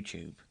anything on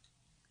YouTube,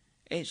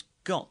 it's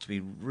got to be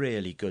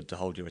really good to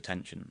hold your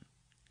attention,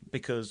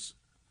 because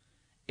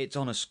it's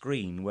on a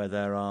screen where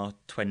there are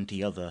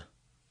 20 other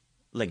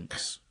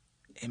links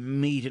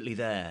immediately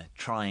there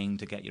trying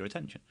to get your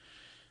attention.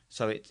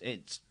 So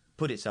it's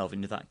put itself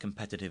into that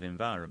competitive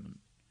environment.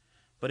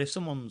 But if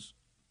someone's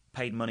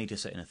paid money to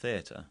sit in a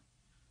theatre,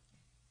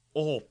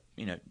 or,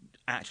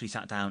 actually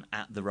sat down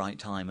at the right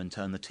time and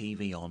turned the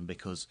TV on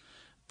because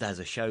there's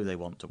a show they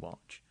want to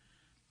watch,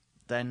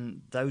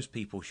 then those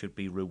people should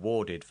be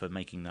rewarded for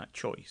making that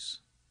choice.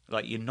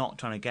 Like, you're not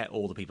trying to get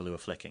all the people who are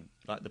flicking.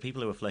 Like, the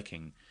people who are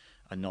flicking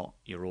are not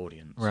your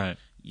audience. Right.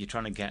 You're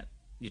trying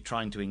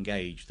to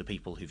engage the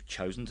people who've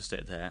chosen to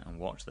sit there and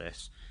watch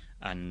this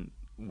and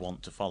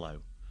want to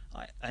follow.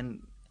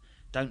 And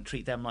don't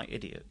treat them like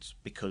idiots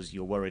because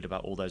you're worried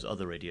about all those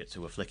other idiots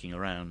who are flicking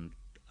around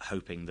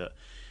hoping that...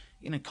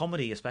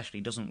 comedy especially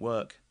doesn't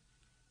work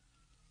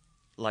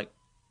like...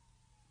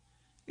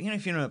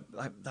 if you're in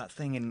that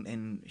thing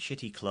in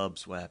shitty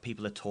clubs where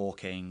people are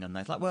talking and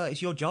they're like, well,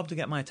 it's your job to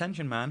get my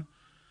attention, man.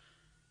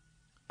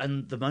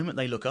 And the moment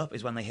they look up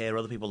is when they hear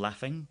other people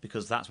laughing,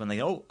 because that's when they,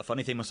 a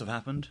funny thing must have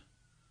happened.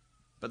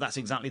 But that's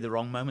exactly the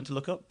wrong moment to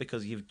look up,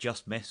 because you've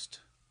just missed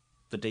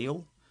the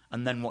deal.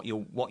 And then what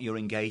you're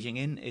engaging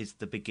in is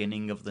the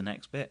beginning of the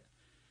next bit.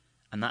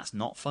 And that's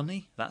not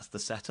funny. That's the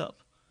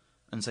setup.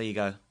 And so you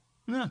go,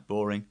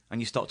 boring. And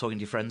you start talking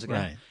to your friends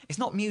again. Right. It's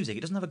not music.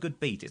 It doesn't have a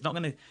good beat. It's not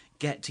going to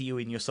get to you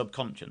in your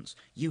subconscious.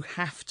 You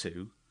have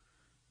to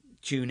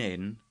tune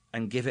in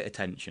and give it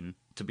attention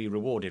to be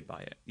rewarded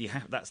by it.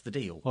 That's the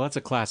deal. Well, that's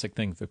a classic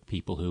thing for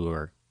people who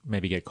are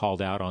maybe get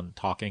called out on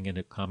talking in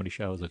a comedy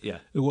show. Like, Yeah.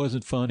 It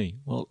wasn't funny.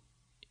 Well,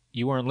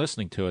 you weren't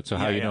listening to it, so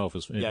how do you know if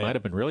it might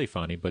have been really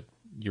funny, but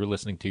you're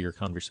listening to your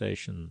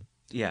conversation.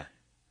 Yeah.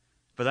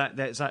 But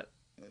it's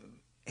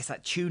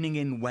that tuning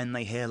in when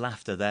they hear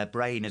laughter. Their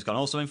brain has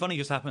gone, something funny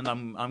just happened.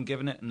 I'm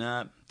giving it.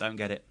 Nah, don't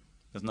get it.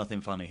 There's nothing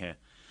funny here.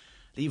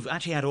 You've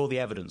actually had all the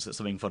evidence that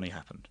something funny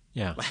happened.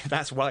 Yeah.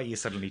 That's why you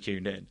suddenly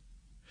tuned in.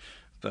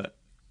 But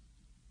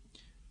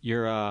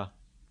Your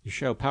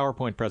show,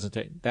 PowerPoint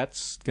presentation,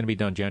 that's going to be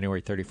done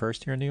January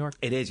 31st here in New York?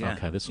 it is, yeah.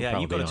 Okay, this will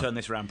probably you've got to be on. turn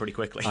this around pretty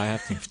quickly. I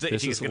have to.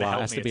 This has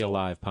to be a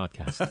live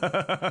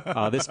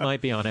podcast. This might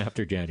be on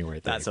after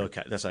January 31st. That's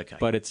okay. That's okay.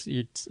 But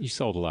you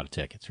sold a lot of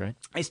tickets, right?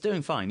 It's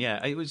doing fine,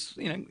 yeah.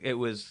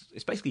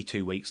 It's basically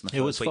 2 weeks. And the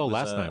It was first week full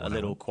last night a when I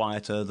little went.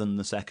 quieter than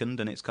the second,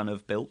 and it's kind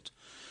of built,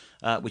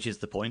 which is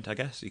the point, I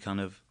guess. You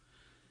kind of...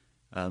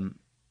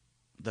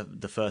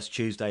 the first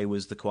Tuesday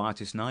was the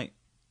quietest night.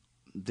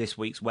 This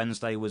week's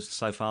Wednesday was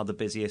so far the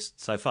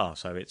busiest so far.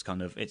 So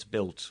it's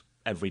built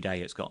every day.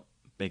 It's got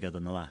bigger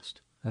than the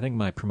last. I think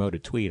my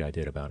promoted tweet I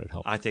did about it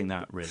helped. I think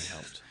that really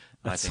helped.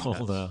 I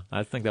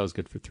think that was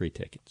good for 3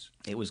 tickets.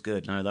 It was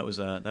good. No, that was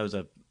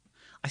a.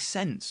 I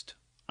sensed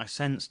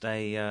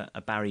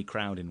a Barry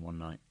crowd in one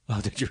night.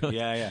 Oh, did you really?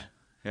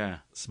 Yeah.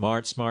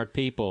 Smart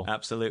people.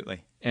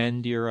 Absolutely.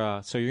 And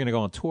you're so you're going to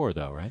go on tour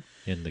though, right?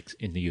 In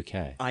the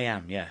UK. I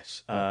am,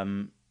 yes.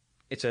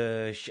 It's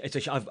a.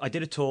 I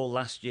did a tour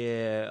last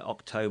year,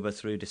 October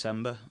through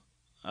December,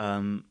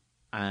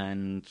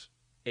 and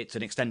it's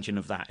an extension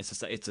of that.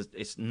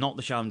 It's not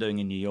the show I'm doing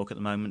in New York at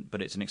the moment,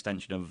 but it's an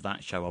extension of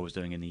that show I was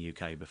doing in the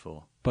UK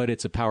before. But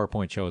it's a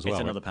PowerPoint show as well.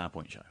 It's another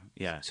PowerPoint show.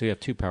 Yeah. So you have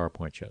 2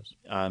 PowerPoint shows.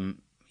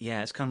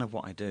 Yeah, it's kind of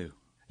what I do.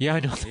 Yeah, I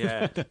know.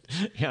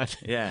 Yeah.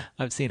 yeah.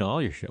 I've seen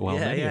all your shows. Well,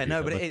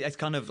 but it's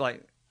kind of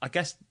like, I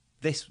guess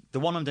the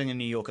one I'm doing in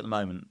New York at the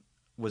moment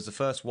was the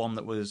first one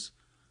that was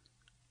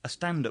a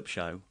stand-up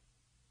show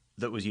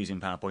that was using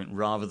PowerPoint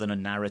rather than a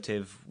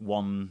narrative,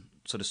 one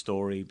sort of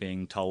story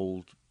being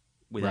told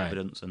with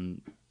evidence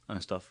and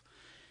stuff,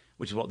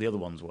 which is what the other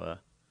ones were.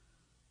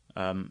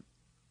 And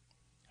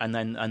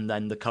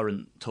then the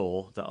current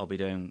tour that I'll be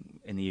doing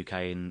in the UK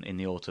in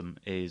the autumn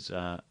is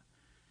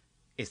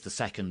the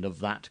second of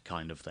that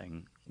kind of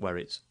thing, where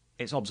it's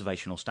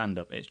observational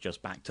stand-up. It's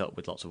just backed up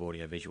with lots of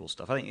audio-visual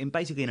stuff. I think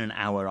basically in an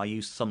hour I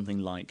used something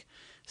like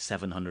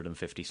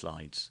 750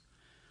 slides.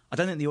 I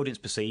don't think the audience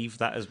perceive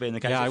that as being the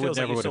case. Yeah, it feels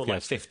like you saw like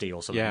guessed. 50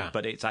 or something, Yeah.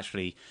 But it's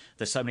actually,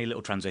 there's so many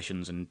little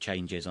transitions and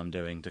changes I'm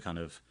doing to kind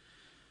of,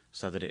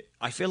 so that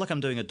I feel like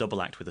I'm doing a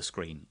double act with a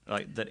screen,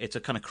 like that it's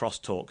a kind of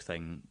cross-talk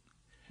thing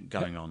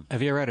going on.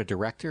 Have you ever had a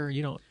director?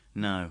 You don't.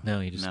 No,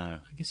 you just. no.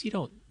 I guess you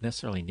don't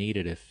necessarily need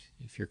it if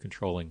you're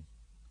controlling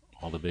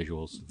all the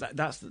visuals.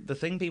 That's the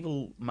thing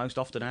people most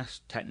often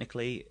ask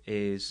technically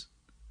is,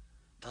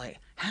 like,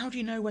 how do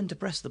you know when to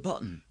press the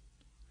button?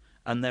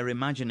 And they're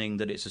imagining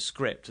that it's a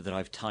script that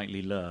I've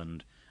tightly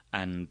learned,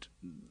 and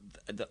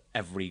that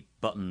every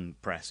button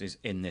press is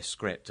in this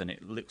script, and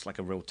it looks like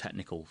a real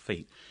technical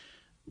feat.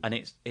 And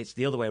it's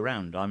the other way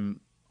around.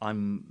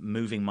 I'm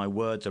moving my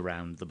words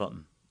around the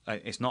button.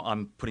 It's not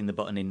I'm putting the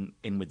button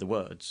in with the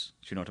words.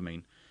 Do you know what I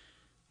mean?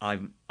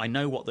 I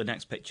know what the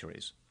next picture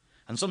is.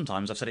 And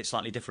sometimes I've said it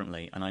slightly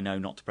differently, and I know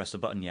not to press the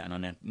button yet,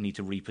 and I need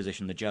to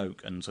reposition the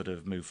joke and sort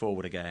of move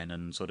forward again,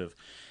 and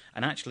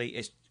actually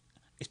it's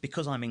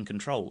because I'm in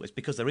control. It's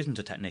because there isn't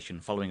a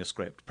technician following a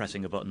script,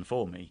 pressing a button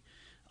for me.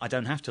 I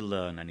don't have to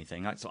learn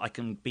anything. I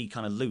can be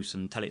kind of loose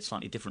and tell it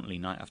slightly differently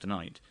night after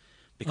night,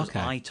 because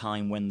I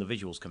time when the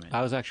visuals come in.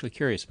 I was actually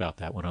curious about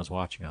that when I was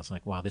watching. I was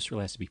like, wow, this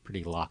really has to be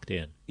pretty locked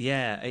in.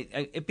 Yeah,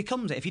 it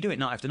becomes, if you do it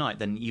night after night,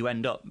 then you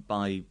end up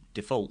by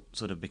default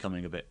sort of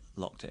becoming a bit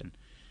locked in.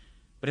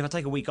 But if I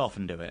take a week off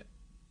and do it,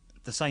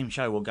 the same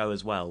show will go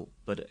as well,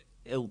 but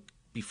it'll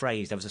be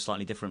phrased ever so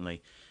slightly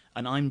differently.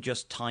 And I'm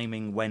just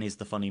timing when is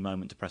the funny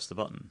moment to press the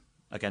button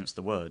against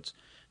the words,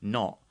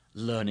 not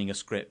learning a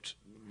script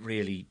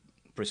really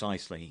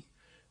precisely.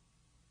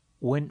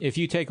 If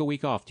you take a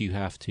week off, what do you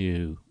have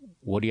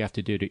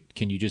to do?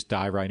 Can you just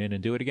dive right in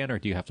and do it again, or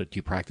do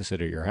you practice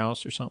it at your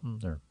house or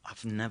something? Or?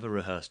 I've never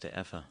rehearsed it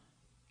ever.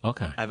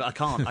 Okay. I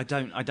can't. I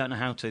don't know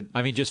how to.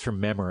 I mean, just for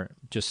memory,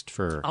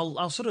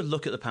 I'll sort of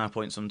look at the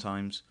PowerPoint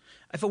sometimes.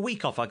 If a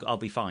week off, I'll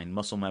be fine.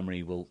 Muscle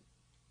memory will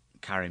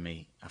carry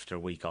me after a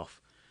week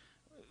off.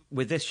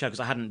 With this show, because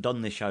I hadn't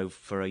done this show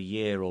for a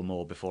year or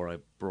more before I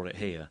brought it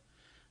here,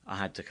 I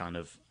had to kind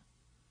of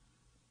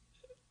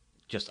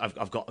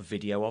I've got a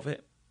video of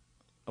it,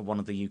 of one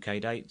of the UK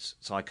dates,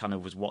 so I kind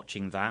of was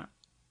watching that,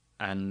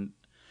 and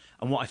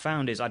what I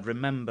found is I'd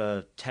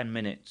remember 10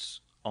 minutes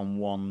on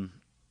one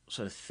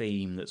sort of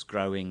theme that's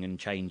growing and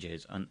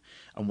changes, and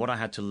what I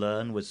had to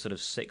learn was sort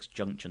of 6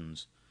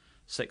 junctions,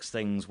 6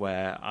 things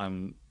where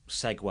I'm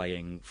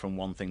segueing from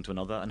one thing to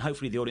another, and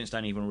hopefully the audience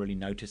don't even really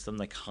notice them.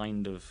 They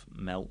kind of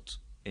melt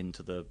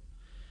into the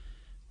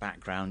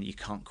background. You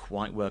can't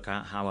quite work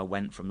out how I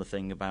went from the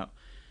thing about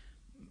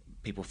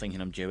people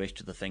thinking I'm Jewish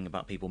to the thing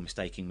about people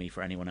mistaking me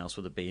for anyone else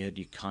with a beard.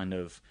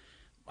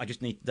 I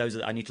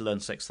need to learn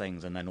 6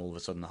 things, and then all of a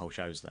sudden the whole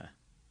show's there.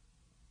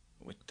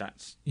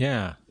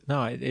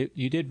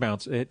 You did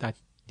bounce it.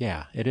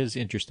 It is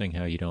interesting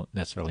how you don't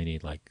necessarily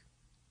need like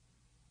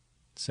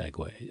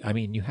segue. I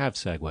mean, you have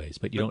segues,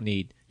 but you don't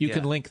need. You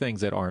can link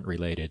things that aren't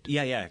related.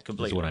 Yeah,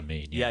 completely. Is what I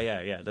mean.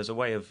 Yeah. There's a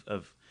way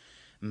of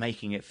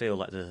making it feel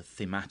like there's a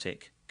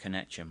thematic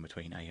connection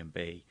between A and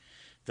B,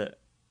 that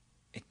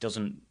it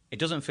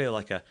doesn't feel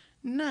like a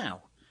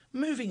now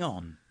moving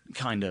on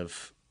kind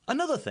of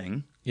another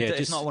thing. Yeah,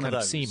 it's not one of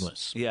those.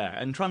 Seamless. Yeah,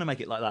 and trying to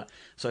make it like that.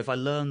 So if I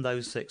learn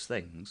those 6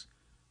 things,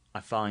 I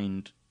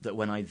find that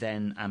when I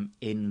then am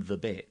in the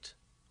bit,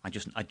 I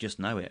just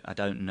know it. I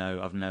don't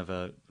know. I've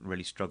never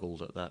really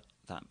struggled at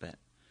that bit.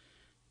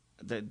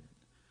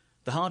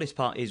 The hardest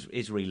part is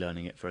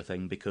relearning it for a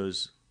thing,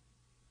 because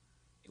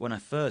when I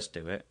first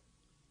do it,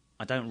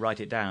 I don't write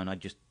it down.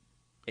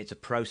 It's a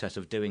process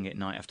of doing it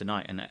night after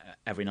night, and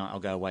every night I'll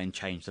go away and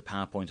change the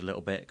PowerPoint a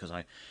little bit because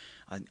I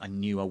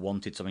knew I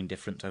wanted something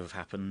different to have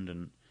happened,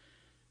 and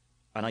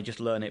I just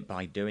learn it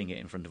by doing it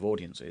in front of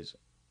audiences.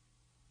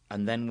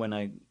 And then when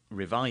I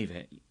revive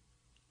it,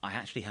 I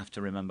actually have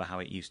to remember how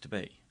it used to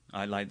be.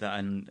 I like that,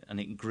 and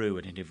it grew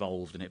and it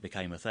evolved and it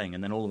became a thing.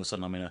 And then all of a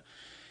sudden I'm in a,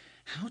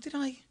 how did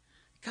I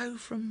go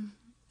from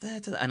there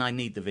to that? And I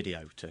need the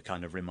video to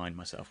kind of remind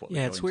myself what.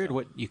 Yeah, it's weird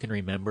what you can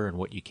remember and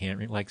what you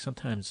can't. Like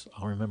sometimes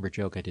I'll remember a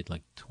joke I did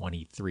like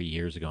 23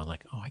 years ago, and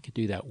like, oh, I could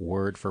do that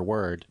word for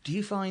word. Do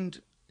you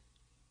find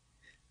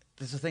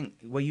there's a thing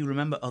where you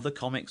remember other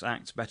comics'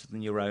 acts better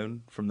than your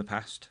own from the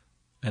past?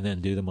 And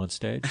then do them on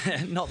stage?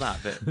 Not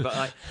that bit,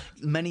 but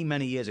many,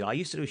 many years ago, I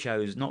used to do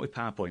shows not with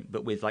PowerPoint,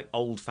 but with like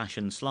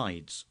old-fashioned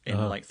slides in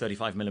like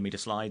 35mm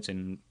slides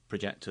in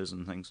projectors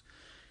and things.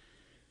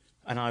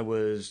 And I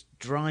was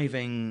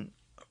driving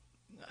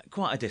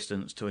quite a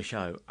distance to a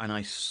show, and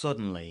I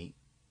suddenly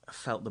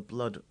felt the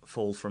blood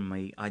fall from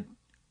me.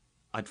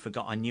 I'd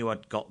forgot. I knew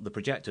I'd got the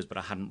projectors, but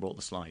I hadn't brought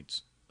the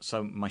slides,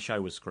 so my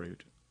show was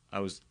screwed. I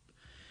was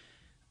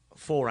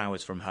 4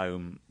 hours from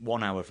home,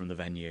 1 hour from the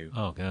venue.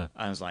 Oh god!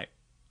 And I was like,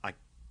 I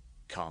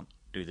can't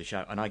do the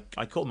show. And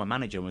I called my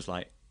manager and was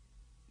like,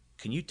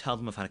 can you tell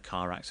them I've had a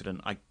car accident?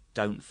 I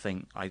don't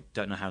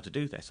know how to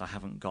do this. I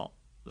haven't got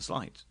the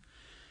slides.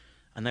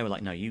 And they were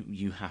like, no,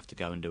 you have to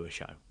go and do a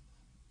show.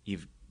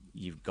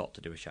 You've got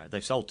to do a show.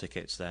 They've sold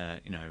tickets there,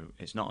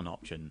 it's not an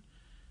option.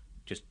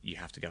 Just you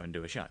have to go and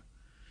do a show.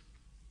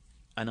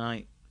 And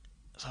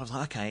so I was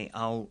like, okay,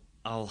 I'll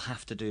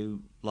have to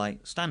do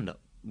like stand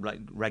up, like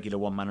regular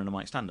one man and a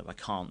mic stand up. I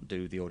can't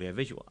do the audio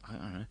visual. I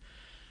don't know.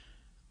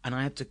 And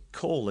I had to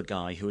call a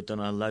guy who had done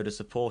a load of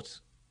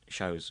support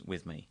shows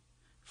with me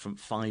from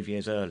 5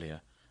 years earlier,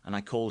 and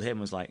I called him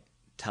and was like,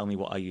 tell me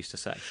what I used to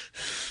say.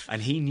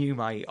 And he knew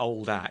my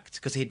old act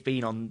because he'd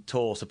been on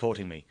tour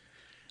supporting me,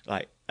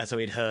 and so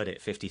he'd heard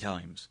it 50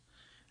 times.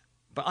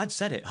 But I'd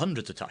said it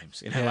hundreds of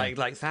times,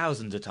 like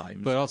thousands of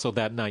times. But also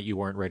that night you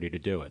weren't ready to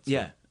do it. So.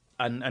 Yeah,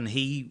 and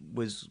he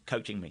was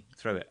coaching me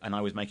through it, and I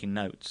was making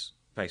notes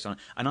based on it.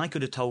 And I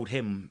could have told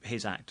him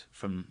his act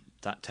from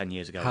that 10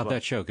 years ago. How'd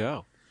that show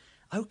go?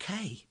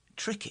 Okay,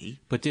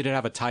 tricky. But did it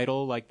have a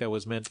title like that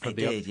was meant for it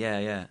did,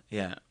 yeah.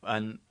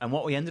 And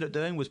what we ended up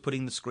doing was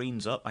putting the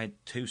screens up. I had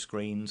 2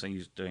 screens. I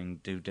used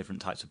do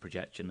different types of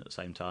projection at the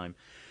same time,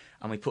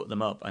 and we put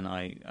them up. And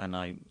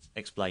I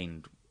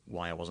explained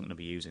why I wasn't going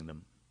to be using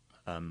them.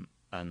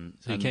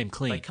 So you came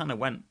clean. They kind of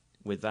went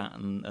with that,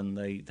 and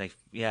they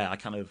I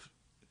kind of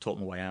talked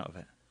my way out of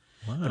it.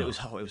 Wow. But it was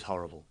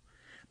horrible.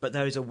 But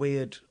there is a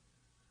weird.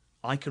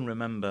 I can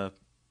remember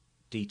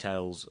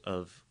details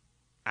of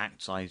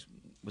acts I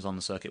was on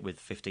the circuit with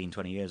 15,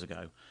 20 years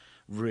ago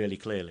really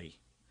clearly.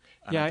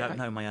 And I don't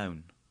know my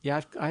own.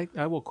 Yeah,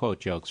 I will quote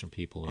jokes from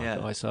people.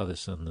 Yeah. I saw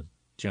this on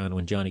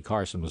when Johnny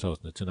Carson was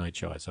hosting the Tonight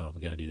Show. I saw him,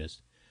 we got to do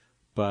this.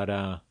 But,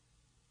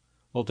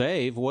 well,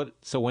 Dave,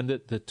 so when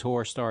the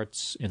tour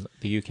starts in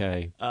the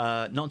UK?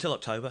 Not until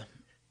October.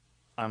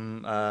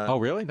 Oh,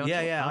 really?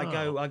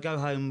 I go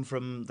home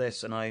from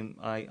this, and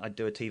I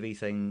do a TV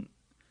thing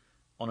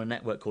on a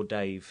network called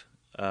Dave,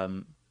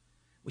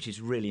 which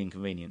is really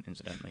inconvenient,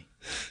 incidentally.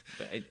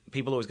 But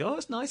people always go, "Oh,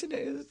 it's nice, isn't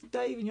it? It's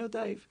Dave, and you're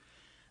Dave."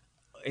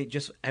 It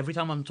just every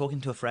time I'm talking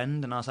to a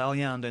friend and I say, "Oh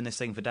yeah, I'm doing this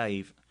thing for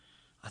Dave,"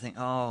 I think,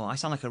 "Oh, I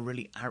sound like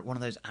one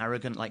of those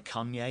arrogant like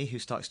Kanye who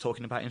starts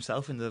talking about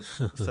himself in the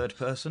third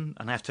person,"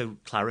 and I have to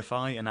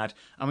clarify and add.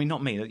 I mean,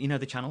 not me.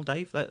 The channel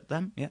Dave,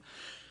 them, yeah.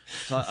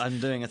 So I'm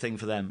doing a thing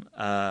for them.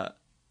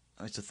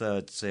 It's a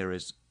 3rd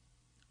series,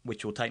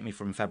 which will take me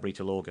from February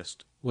till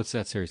August. What's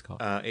that series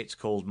called? It's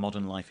called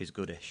Modern Life is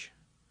Goodish.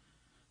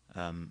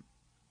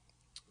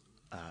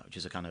 Which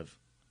is a kind of...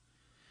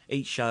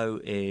 Each show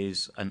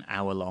is an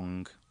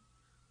hour-long,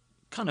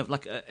 kind of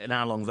like an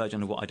hour-long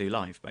version of what I do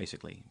live,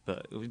 basically.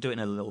 But we do it in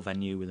a little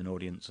venue with an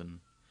audience.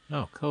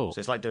 Oh, cool. So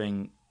it's like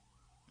doing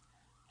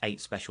 8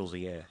 specials a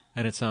year.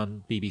 And it's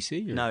on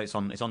BBC? Or? No, it's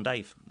on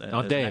Dave.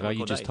 On Dave? Oh,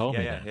 you just told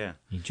me that. Yeah.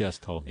 You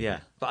just told me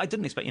that. But I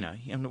didn't expect, I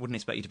wouldn't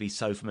expect you to be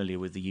so familiar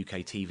with the UK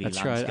TV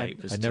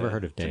landscape. Right. I'd never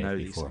heard of Dave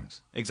before.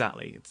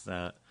 Exactly. It's...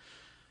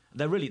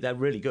 They're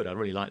really good. I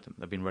really like them.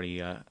 They've been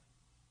really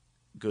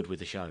good with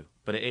the show.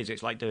 But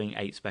it's like doing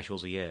 8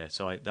 specials a year.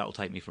 So that'll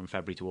take me from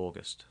February to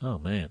August. Oh,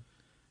 man.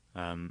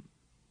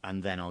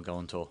 And then I'll go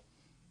on tour.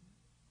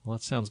 Well,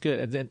 that sounds good.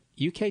 And then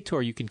UK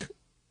tour,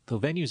 the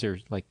venues are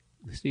like,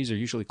 these are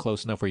usually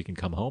close enough where you can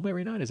come home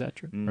every night. Is that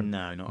true?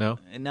 No,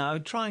 not. No,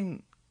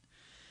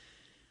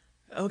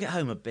 I'll get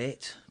home a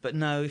bit. But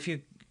no,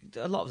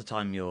 a lot of the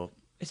time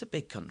it's a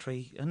big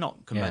country.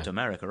 Not compared to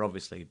America,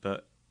 obviously,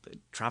 but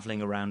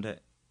travelling around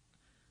it.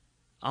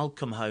 I'll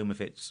come home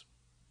if it's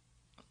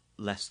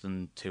less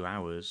than 2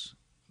 hours,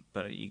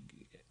 but you're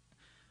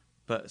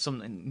not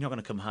going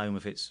to come home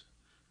if it's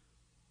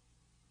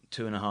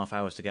 2.5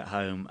 hours to get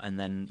home, and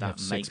then that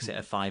makes it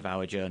a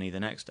 5-hour journey the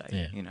next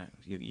day. Yeah.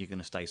 You're going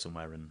to stay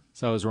somewhere.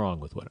 So I was wrong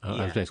with what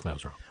I was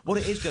wrong. Well,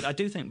 it is good. I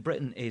do think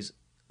Britain is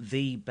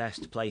the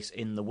best place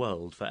in the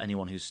world for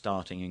anyone who's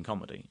starting in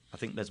comedy. I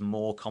think there's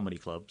more comedy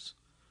clubs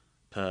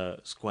per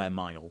square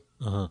mile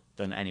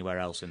than anywhere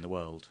else in the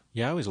world.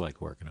 Yeah, I always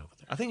like working over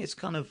there. I think it's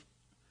kind of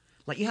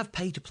like you have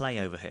pay to play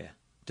over here.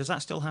 Does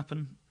that still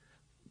happen?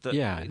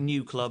 that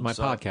new clubs. My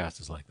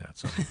podcast is like that,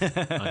 so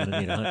I'm going to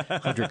need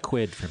 100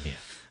 quid from you.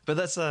 But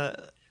that's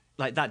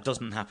like that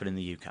doesn't happen in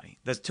the UK.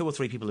 There's 2 or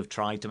 3 people who've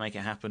tried to make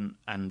it happen,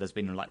 and there's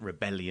been like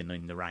rebellion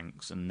in the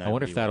ranks. And I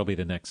wonder if that'll be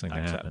the next thing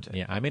to happen.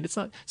 Yeah, I mean, it's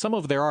not. Some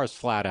of there are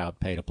flat out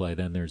pay to play.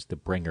 Then there's the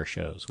bringer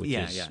shows, which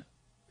is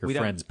your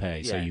friends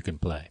pay so you can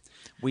play.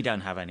 We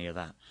don't have any of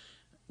that.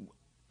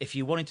 If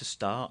you wanted to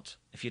start,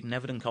 if you'd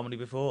never done comedy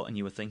before and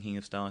you were thinking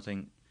of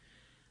starting,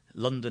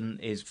 London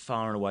is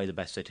far and away the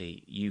best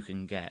city. You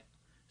can get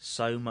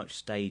so much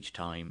stage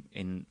time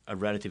in a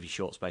relatively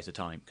short space of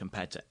time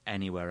compared to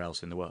anywhere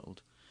else in the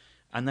world.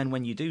 And then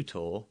when you do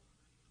tour,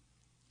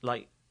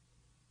 like,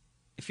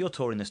 if you're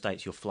touring the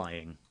States, you're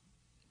flying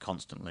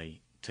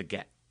constantly to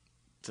get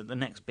to the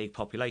next big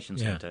population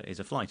centre is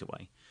a flight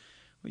away.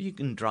 Well, you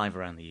can drive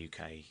around the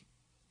UK,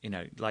 you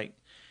know, like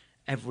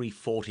every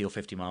 40 or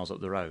 50 miles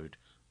up the road,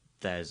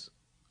 there's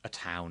a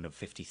town of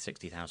 50,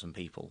 60,000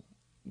 people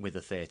with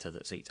a theatre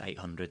that seats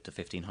 800 to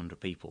 1,500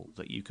 people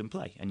that you can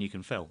play and you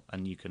can fill.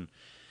 And you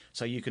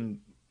can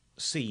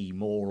see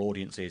more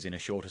audiences in a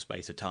shorter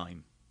space of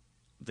time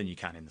than you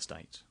can in the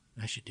States.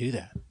 I should do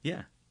that.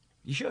 Yeah,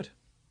 you should.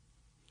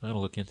 I'm going to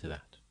look into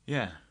that.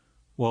 Yeah.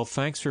 Well,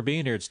 thanks for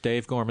being here. It's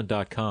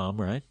davegorman.com,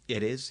 right?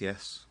 It is,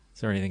 yes. Is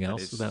there anything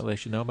else that they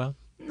should know about?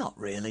 Not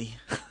really.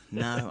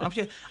 No.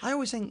 I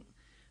always think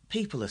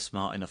people are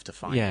smart enough to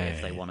find it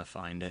if they want to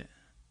find it.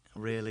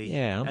 Really.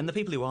 Yeah. And the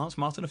people who aren't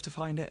smart enough to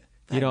find it,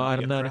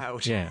 I'm not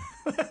proud. Yeah.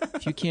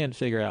 If you can't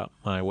figure out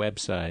my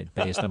website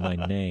based on my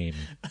name,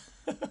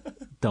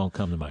 don't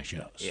come to my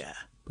shows. Yeah.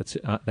 But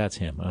that's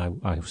him.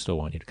 I still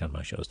want you to come to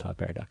my shows,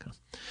 toddbarry.com.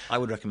 I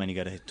would recommend you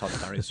go to Todd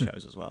Barry's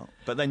shows as well.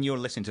 But then you're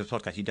listening to a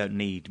podcast. You don't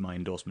need my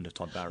endorsement of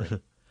Todd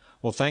Barry.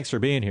 Well, thanks for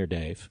being here,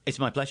 Dave. It's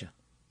my pleasure.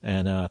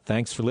 And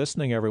thanks for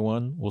listening,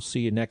 everyone. We'll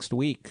see you next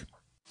week.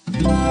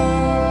 Feral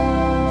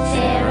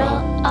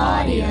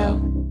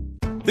Audio.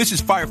 This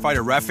is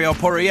firefighter Raphael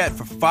Porriette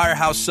for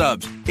Firehouse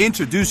Subs,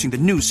 introducing the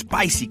new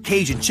spicy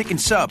Cajun chicken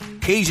sub,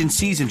 Cajun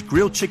seasoned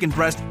grilled chicken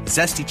breast,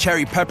 zesty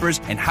cherry peppers,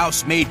 and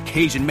house-made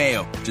Cajun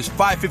mayo. Just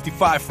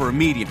 $5.55 for a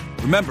medium.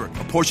 Remember,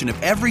 a portion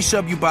of every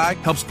sub you buy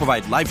helps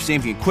provide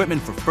life-saving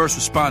equipment for first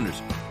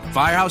responders.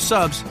 Firehouse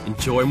Subs,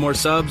 enjoy more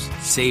subs,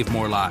 save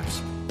more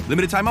lives.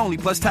 Limited time only,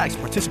 plus tax,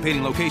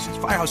 participating locations.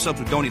 Firehouse Subs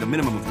will donate a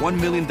minimum of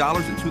 $1 million in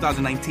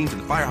 2019 to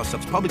the Firehouse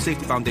Subs Public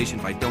Safety Foundation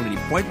by donating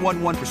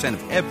 0.11%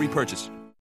 of every purchase.